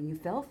 I'm saying you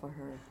fell for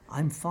her.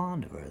 I'm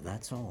fond of her,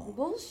 that's all.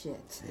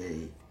 Bullshit.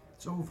 Hey,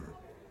 it's over.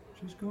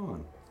 She's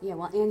gone. Yeah,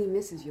 well, Annie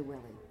misses you,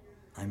 Willie.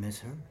 I miss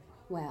her.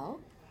 Well?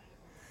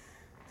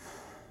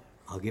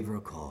 I'll give her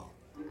a call.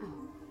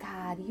 Oh,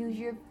 God, use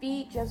your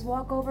feet. Just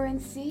walk over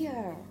and see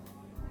her.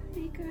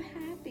 Make her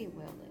happy,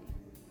 Willie.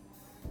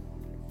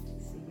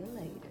 See you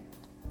later.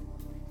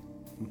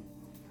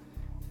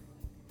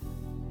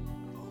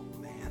 Oh,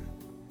 man.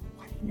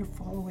 Why didn't you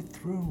follow it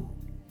through?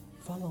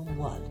 Follow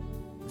what?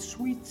 The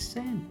sweet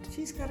scent.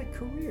 She's got a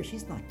career.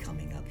 She's not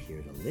coming up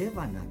here to live.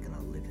 I'm not going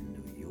to live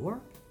in New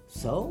York.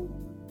 So?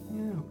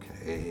 Yeah,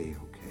 okay.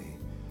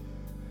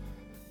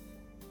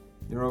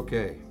 You're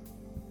okay.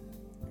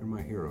 You're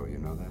my hero, you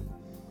know that?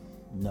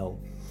 No.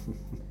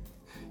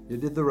 You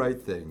did the right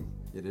thing.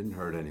 You didn't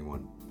hurt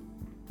anyone.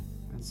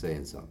 That's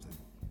saying something.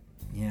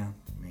 Yeah,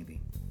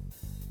 maybe.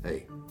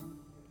 Hey,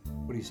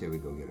 what do you say we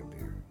go get a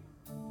beer?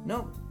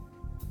 No.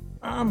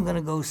 I'm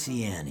gonna go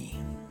see Annie.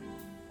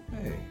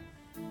 Hey,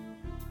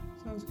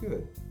 sounds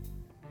good.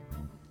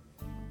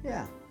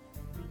 Yeah,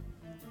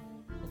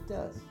 it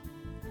does.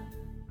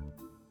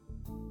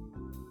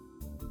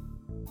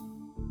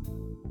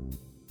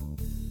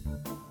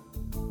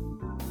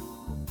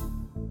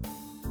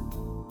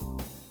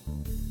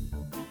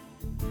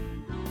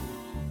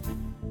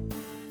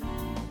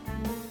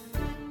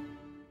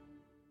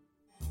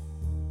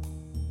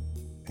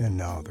 And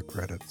now the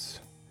credits.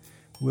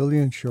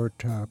 William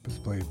Shorttop is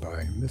played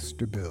by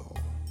Mr. Bill.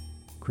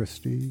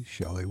 Christy,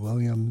 Shelley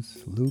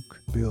Williams, Luke,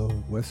 Bill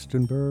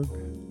Westenberg,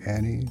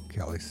 Annie,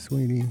 Kelly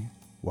Sweeney,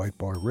 White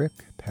Boy Rick,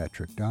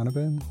 Patrick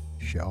Donovan,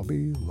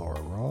 Shelby,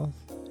 Laura Roth,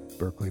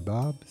 Berkeley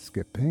Bob,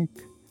 Skip Pink,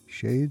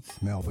 Shades,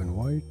 Melvin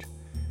White,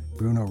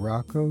 Bruno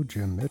Rocco,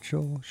 Jim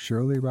Mitchell,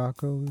 Shirley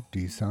Rocco,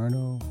 Dee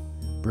Sarno,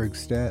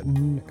 Briggs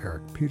Statton,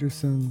 Eric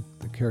Peterson,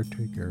 The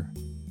Caretaker,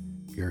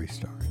 Gary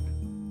Starn.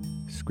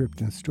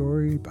 Script and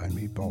story by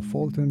Meatball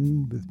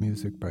Fulton with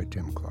music by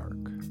Tim Clark.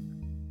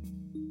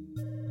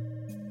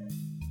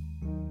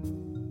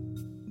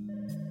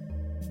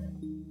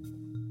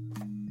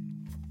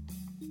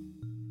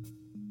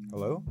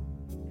 Hello?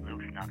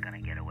 Luke's not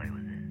gonna get away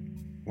with it.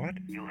 What?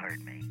 You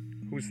heard me.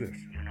 Who's this?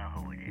 You know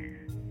who it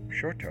is.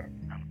 Shorttop.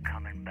 I'm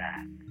coming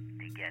back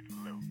to get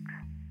Luke.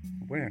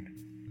 When?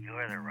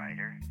 You're the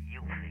writer.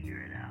 You'll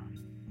figure it out.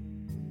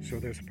 So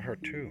there's a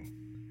part 2.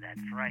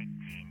 That's right,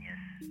 genius.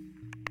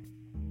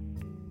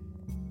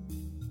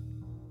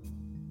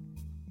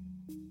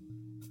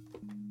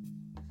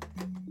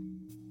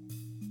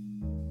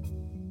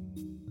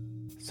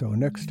 So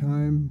next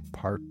time,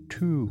 part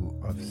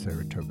 2 of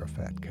Saratoga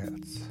Fat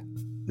Cats.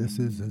 This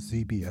is a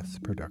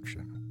ZBS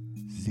production.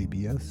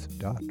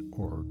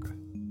 ZBS.org.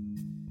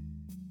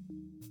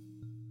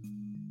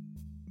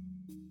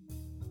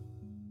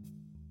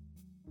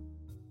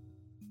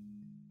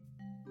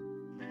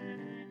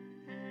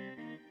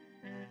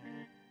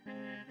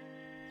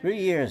 Three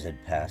years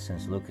had passed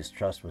since Lucas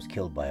Trust was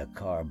killed by a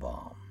car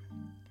bomb.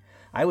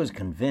 I was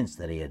convinced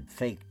that he had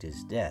faked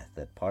his death,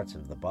 that parts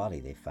of the body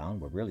they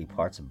found were really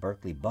parts of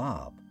Berkeley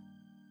Bob.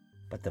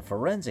 But the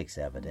forensics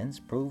evidence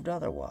proved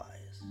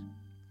otherwise.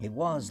 It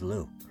was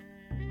Luke.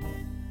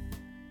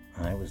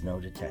 I was no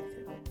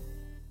detective.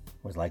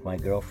 It was like my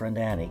girlfriend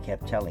Annie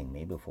kept telling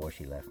me before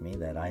she left me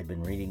that I'd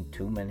been reading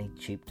too many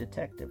cheap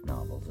detective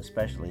novels,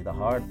 especially the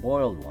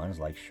hard-boiled ones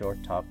like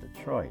Short Top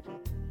Detroit.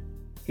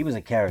 He was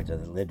a character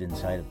that lived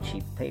inside of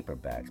cheap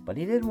paperbacks, but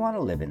he didn't want to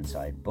live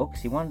inside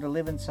books. He wanted to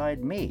live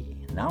inside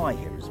me. Now I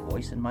hear his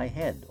voice in my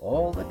head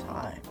all the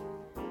time.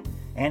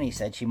 Annie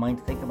said she might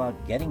think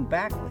about getting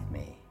back with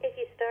me. If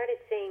you started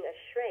seeing a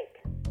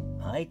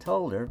shrink, I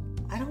told her,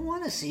 I don't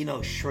want to see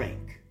no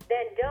shrink.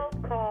 then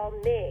don't call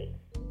me.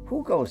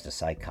 Who goes to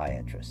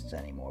psychiatrists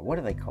anymore? What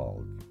are they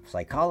called?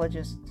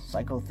 Psychologists?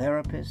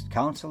 Psychotherapists?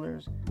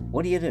 Counselors?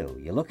 What do?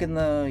 You look in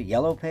the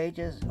yellow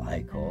pages?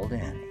 I called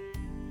Annie.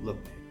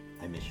 Look, babe,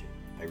 I miss you.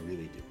 I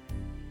really do.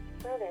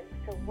 Well then,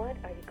 so what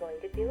are you going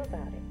to do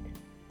about it?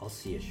 I'll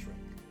see a shrink.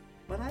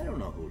 But I don't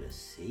know who to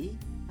see.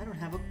 I don't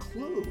have a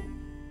clue.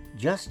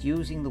 Just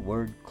using the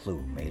word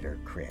clue made her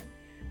cringe.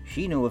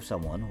 She knew of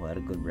someone who had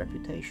a good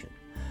reputation,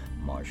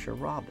 Marcia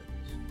Robbins.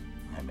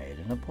 I made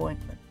an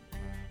appointment.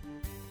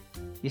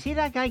 You see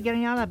that guy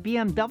getting out of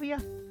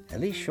BMW? At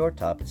least Short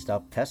Top had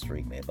stopped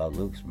pestering me about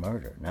Luke's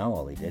murder. Now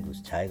all he did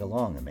was tag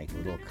along and make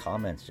little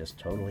comments just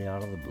totally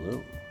out of the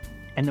blue.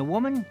 And the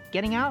woman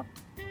getting out?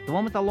 The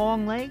one with the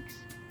long legs?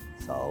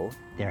 So?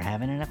 They're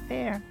having an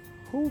affair.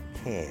 Who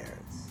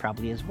cares?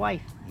 Probably his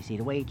wife. You see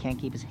the way he can't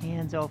keep his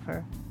hands off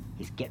her?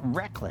 He's getting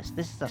reckless.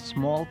 This is a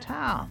small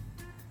town.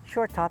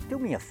 Short Top, do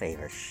me a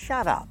favor.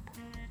 Shut up.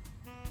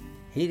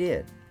 He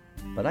did.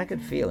 But I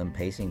could feel him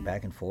pacing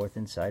back and forth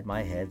inside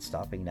my head,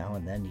 stopping now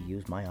and then to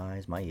use my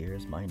eyes, my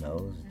ears, my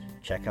nose,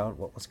 to check out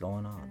what was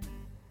going on.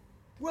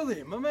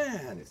 Willie, my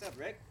man. What's up,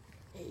 Rick?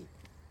 Hey,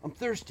 I'm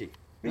thirsty. What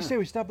do you say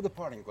we stop at the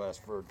parting glass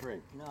for a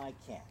drink? No, I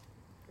can't.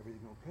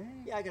 Everything okay?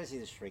 Yeah, I gotta see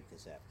the shrink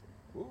this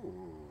afternoon.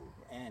 Ooh.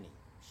 Annie,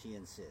 she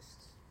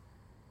insists.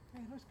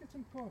 Hey, let's get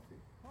some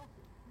coffee.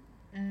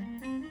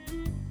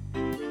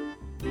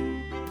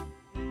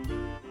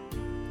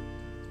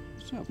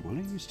 What's up,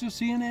 Willie? You still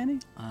seeing Annie?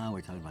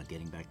 We're talking about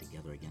getting back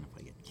together again if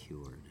I get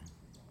cured.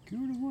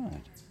 Cured of what?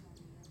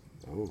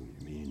 Oh,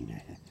 you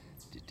mean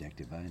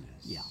Detective Inez?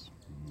 Yeah.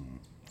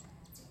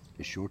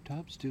 Is Short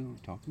Top still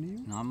talking to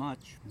you? Not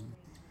much.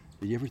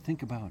 Did you ever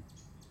think about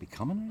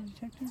becoming a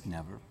detective?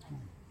 Never.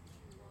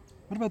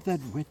 What about that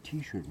wet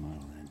T-shirt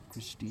model, that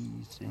Christy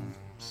St.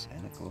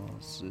 Santa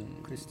Claus?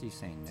 Christy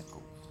St.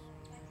 Nichols.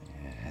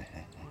 Yeah.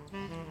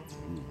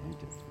 I'd like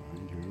to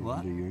find her What?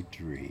 under your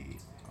tree.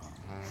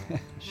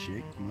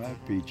 Shake my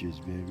peaches,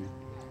 baby.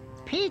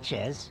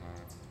 Peaches?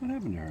 What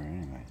happened to her,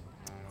 anyway?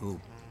 Who?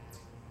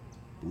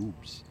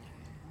 Boobs.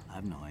 I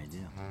have no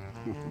idea.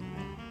 Hey,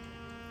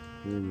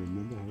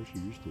 remember how she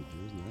used to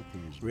just let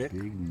those Rick,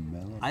 big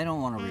mellow... I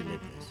don't want to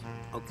relive this,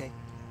 okay?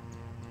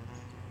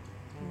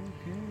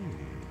 Okay.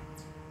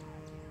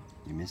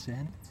 You miss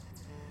Annie?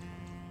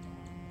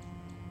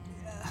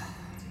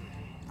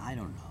 I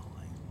don't know.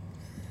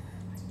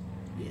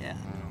 Yeah.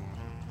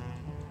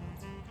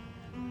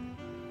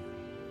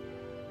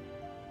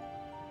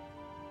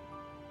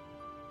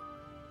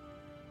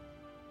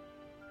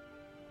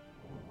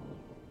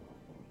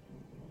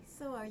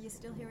 So, are you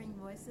still hearing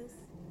voices?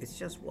 It's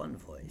just one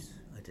voice,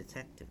 a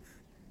detective.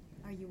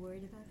 Are you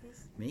worried about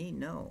this? Me,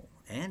 no.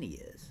 Annie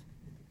is.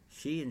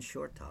 She and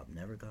Short Top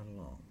never got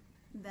along.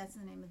 That's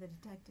the name of the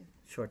detective.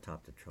 Short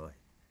Top Detroit.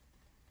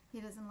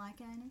 He doesn't like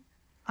Annie?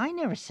 I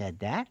never said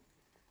that.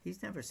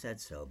 He's never said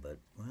so, but,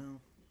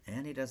 well,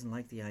 Annie doesn't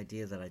like the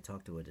idea that I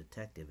talk to a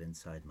detective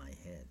inside my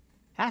head.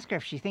 Ask her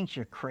if she thinks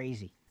you're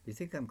crazy. You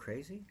think I'm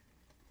crazy?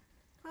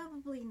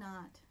 Probably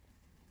not.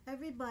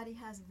 Everybody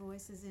has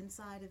voices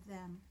inside of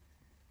them.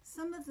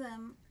 Some of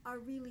them are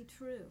really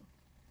true.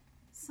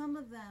 Some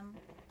of them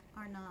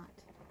are not.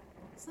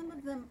 Some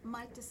of them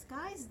might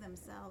disguise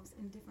themselves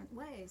in different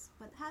ways,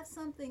 but have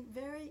something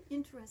very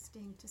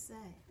interesting to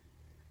say.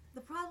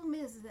 The problem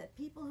is that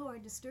people who are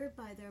disturbed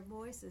by their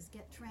voices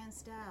get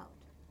tranced out,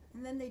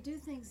 and then they do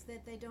things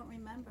that they don't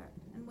remember.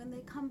 And when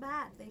they come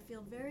back, they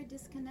feel very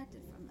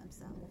disconnected from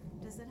themselves.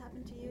 Does that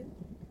happen to you?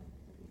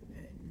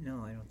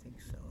 No, I don't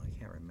think so. I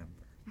can't remember.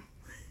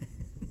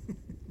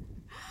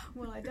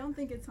 Well, I don't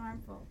think it's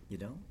harmful. You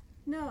don't?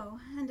 No,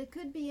 and it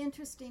could be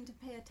interesting to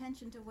pay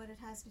attention to what it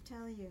has to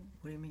tell you.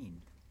 What do you mean?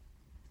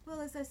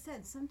 Well, as I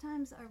said,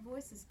 sometimes our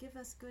voices give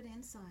us good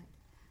insight.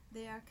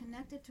 They are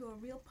connected to a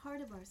real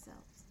part of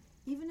ourselves,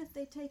 even if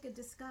they take a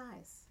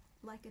disguise,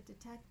 like a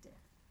detective.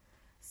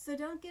 So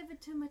don't give it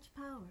too much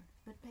power,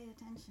 but pay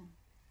attention.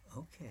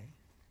 Okay,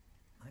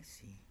 I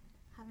see.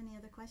 Have any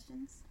other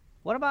questions?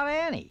 What about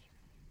Annie?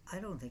 I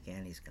don't think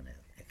Annie's going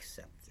to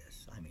accept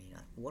this. I mean,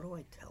 what do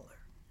I tell her?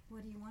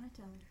 What do you want to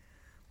tell her?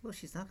 Well,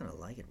 she's not going to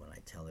like it when I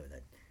tell her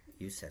that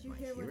you said Did you my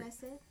hear hearing. what I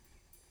said?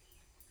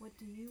 What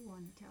do you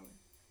want to tell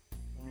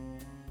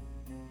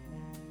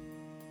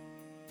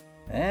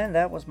her? And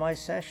that was my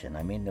session.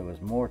 I mean, there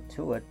was more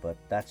to it, but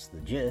that's the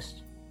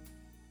gist.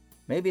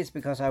 Maybe it's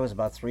because I was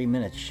about 3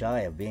 minutes shy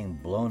of being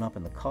blown up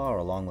in the car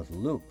along with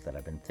Luke that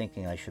I've been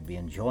thinking I should be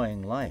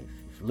enjoying life.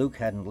 If Luke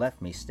hadn't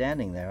left me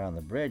standing there on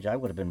the bridge, I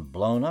would have been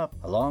blown up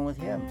along with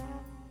him.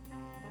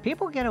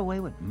 People get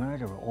away with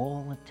murder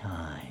all the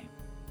time.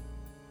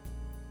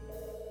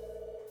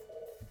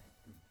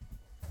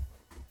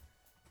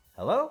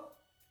 Hello?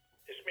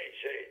 It's me,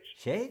 Shades.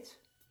 Shades?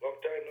 Long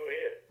time no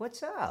hear.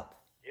 What's up?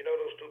 You know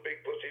those two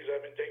big pussies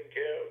I've been taking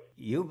care of?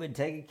 You've been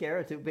taking care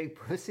of two big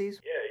pussies?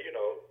 Yeah, you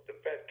know, the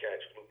fat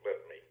cats Luke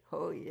left me.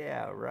 Oh,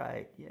 yeah,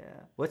 right,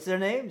 yeah. What's their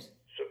names?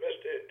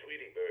 Sylvester and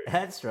Tweety Bird.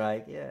 That's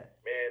right, yeah.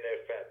 Man,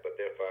 they're fat, but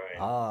they're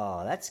fine.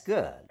 Oh, that's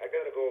good. I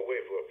gotta go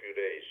away for a few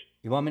days.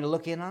 You want me to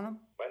look in on them?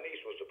 My niece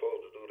was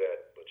supposed to do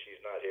that, but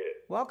she's not here.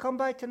 Well, come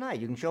by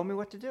tonight. You can show me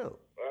what to do.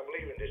 Well, I'm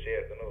leaving this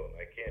afternoon.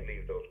 I can't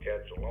leave those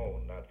cats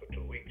alone, not for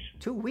 2 weeks.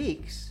 2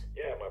 weeks?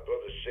 Yeah, my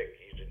brother's sick.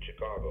 He's in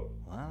Chicago.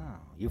 Wow.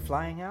 You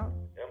flying out?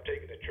 I'm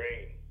taking the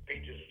train.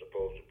 Peaches is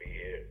supposed to be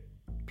here.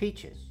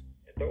 Peaches?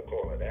 And don't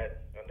call her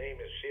that. Her name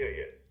is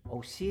Celia.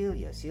 Oh,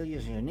 Celia.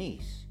 Celia's your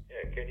niece.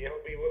 Yeah, can you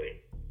help me,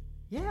 Willie?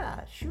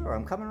 Yeah, sure.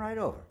 I'm coming right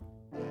over.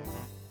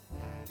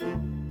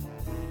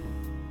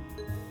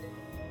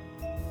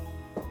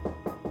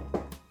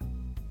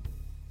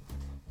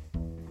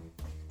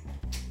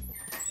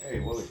 Hey,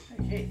 Willie.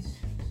 Hey, Shades.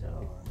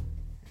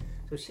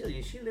 So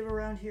Celia, she live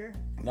around here?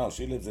 No,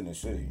 she lives in the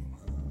city.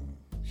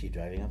 She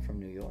driving up from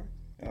New York?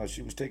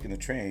 She was taking the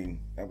train.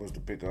 That was to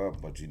pick her up,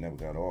 but she never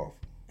got off.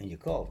 And you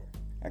called her?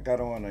 I got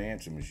her on the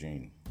answer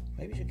machine.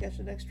 Maybe she'll catch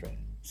the next train.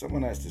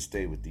 Someone has to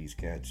stay with these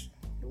cats.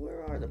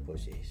 Where are the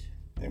pussies?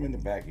 They're in the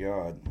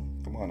backyard.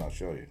 Come on, I'll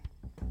show you.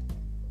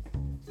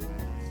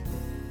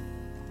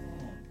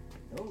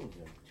 Those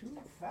are two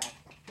fat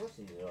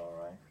pussies, all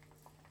right.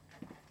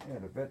 Yeah,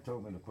 the vet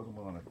told me to put them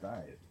on a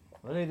diet.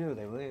 What do?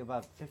 They weigh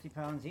about 50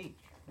 pounds each.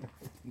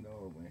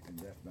 No, man,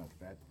 that's not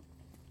fat.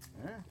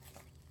 Huh?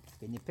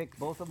 Can you pick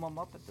both of them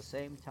up at the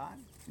same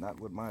time? Not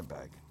with my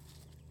bag.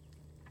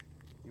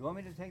 You want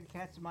me to take the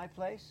cats to my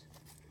place?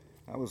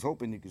 I was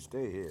hoping you could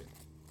stay here.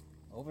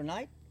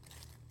 Overnight?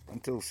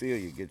 Until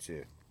Celia gets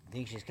here.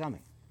 Think she's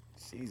coming?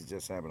 She's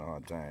just having a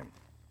hard time.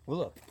 Well,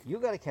 look, you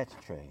gotta catch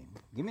a train.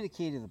 Give me the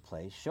key to the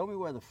place, show me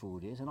where the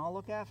food is, and I'll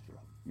look after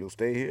them. You'll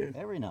stay here?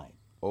 Every night.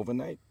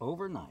 Overnight?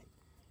 Overnight.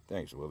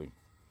 Thanks, Willie.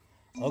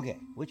 Okay,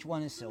 which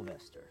one is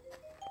Sylvester?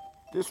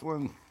 This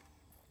one,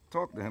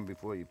 talk to him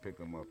before you pick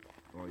him up,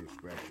 or you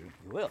scratch him.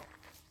 You will.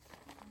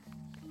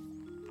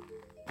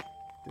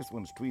 This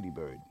one's Tweety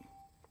Bird.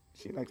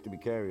 She likes to be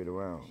carried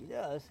around. She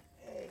does.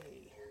 Hey,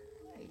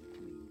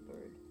 Tweety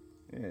Bird.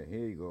 Yeah,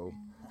 here you go.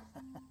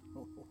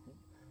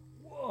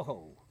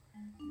 Whoa,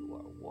 you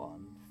are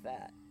one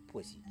fat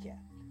pussycat.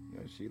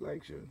 Yeah, she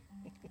likes you.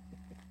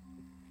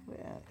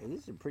 Well,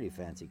 this is a pretty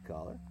fancy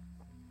collar.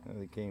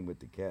 They came with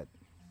the cat.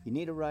 You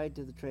need a ride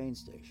to the train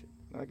station?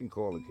 I can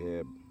call a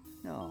cab.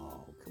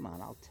 No, come on,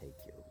 I'll take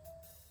you.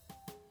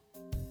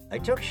 I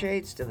took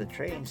Shades to the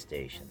train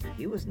station.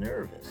 He was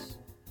nervous.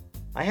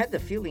 I had the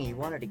feeling he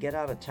wanted to get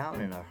out of town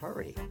in a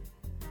hurry.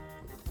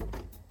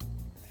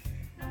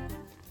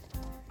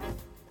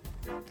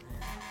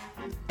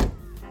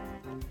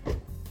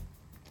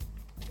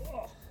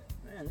 Oh,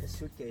 man, this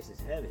suitcase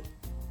is heavy.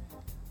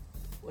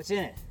 What's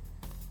in it?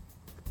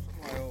 Some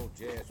of my old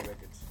jazz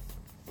records.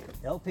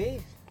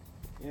 LP?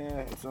 Yeah,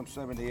 and some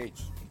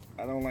 78s.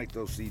 I don't like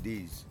those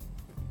CDs.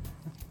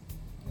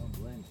 Don't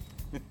blame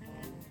me.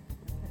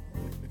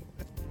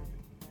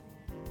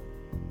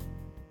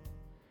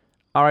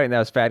 All right, that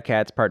was Fat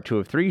Cats Part 2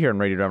 of 3 here on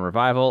Radio Drama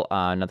Revival.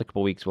 Another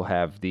couple weeks, we'll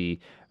have the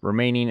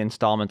remaining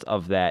installments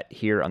of that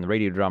here on the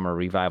Radio Drama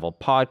Revival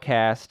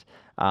podcast.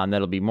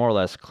 That'll be more or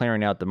less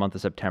clearing out the month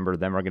of September.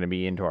 Then we're going to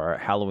be into our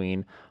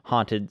Halloween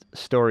haunted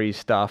stories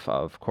stuff.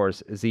 Of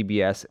course,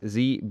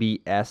 zbs.org.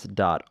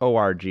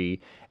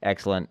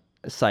 Excellent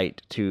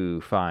site to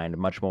find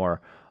much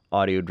more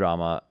audio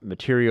drama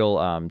material.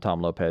 Tom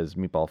Lopez,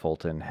 Meatball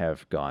Fulton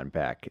have gone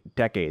back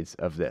decades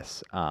of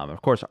this.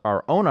 Of course,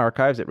 our own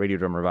archives at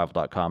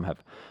radiodramarevival.com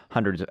have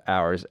hundreds of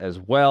hours as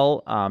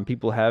well.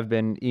 People have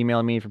been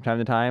emailing me from time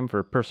to time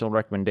for personal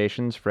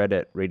recommendations. Fred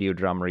at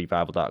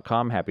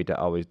radiodramarevival.com. Happy to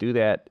always do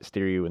that,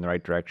 steer you in the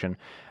right direction.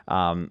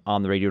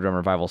 On the Radio Drama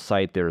Revival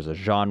site, there's a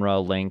genre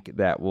link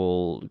that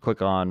will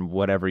click on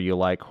whatever you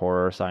like,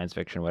 horror, science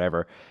fiction,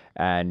 whatever,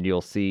 and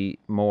you'll see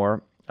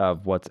more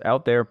of what's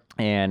out there.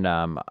 And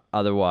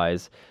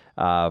otherwise,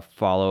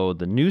 follow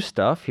the new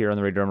stuff here on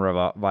the Radio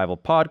Drama Revival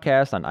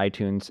podcast on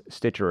iTunes,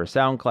 Stitcher, or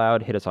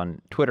SoundCloud. Hit us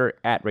on Twitter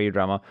at Radio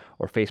Drama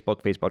or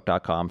Facebook,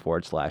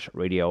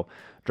 facebook.com/Radio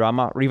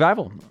Drama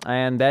Revival.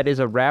 And that is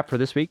a wrap for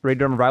this week. Radio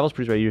Drama Revival is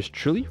produced by yours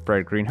truly,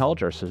 Fred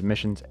Greenhalgh. Our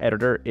submissions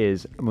editor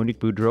is Monique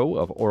Boudreau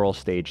of Oral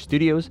Stage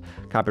Studios.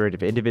 Copyright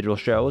of individual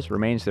shows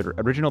remains their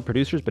original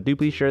producers, but do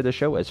please share the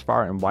show as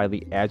far and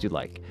widely as you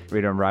like.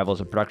 Radio Drama Revival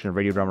is a production of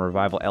Radio Drama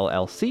Revival,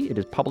 LLC. It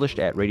is published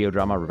at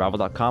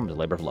radiodramarevival.com as a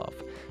labor of love.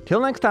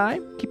 Till next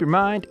time, keep your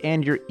mind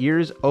and your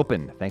ears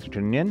open. Thanks for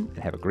tuning in, and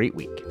have a great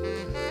week.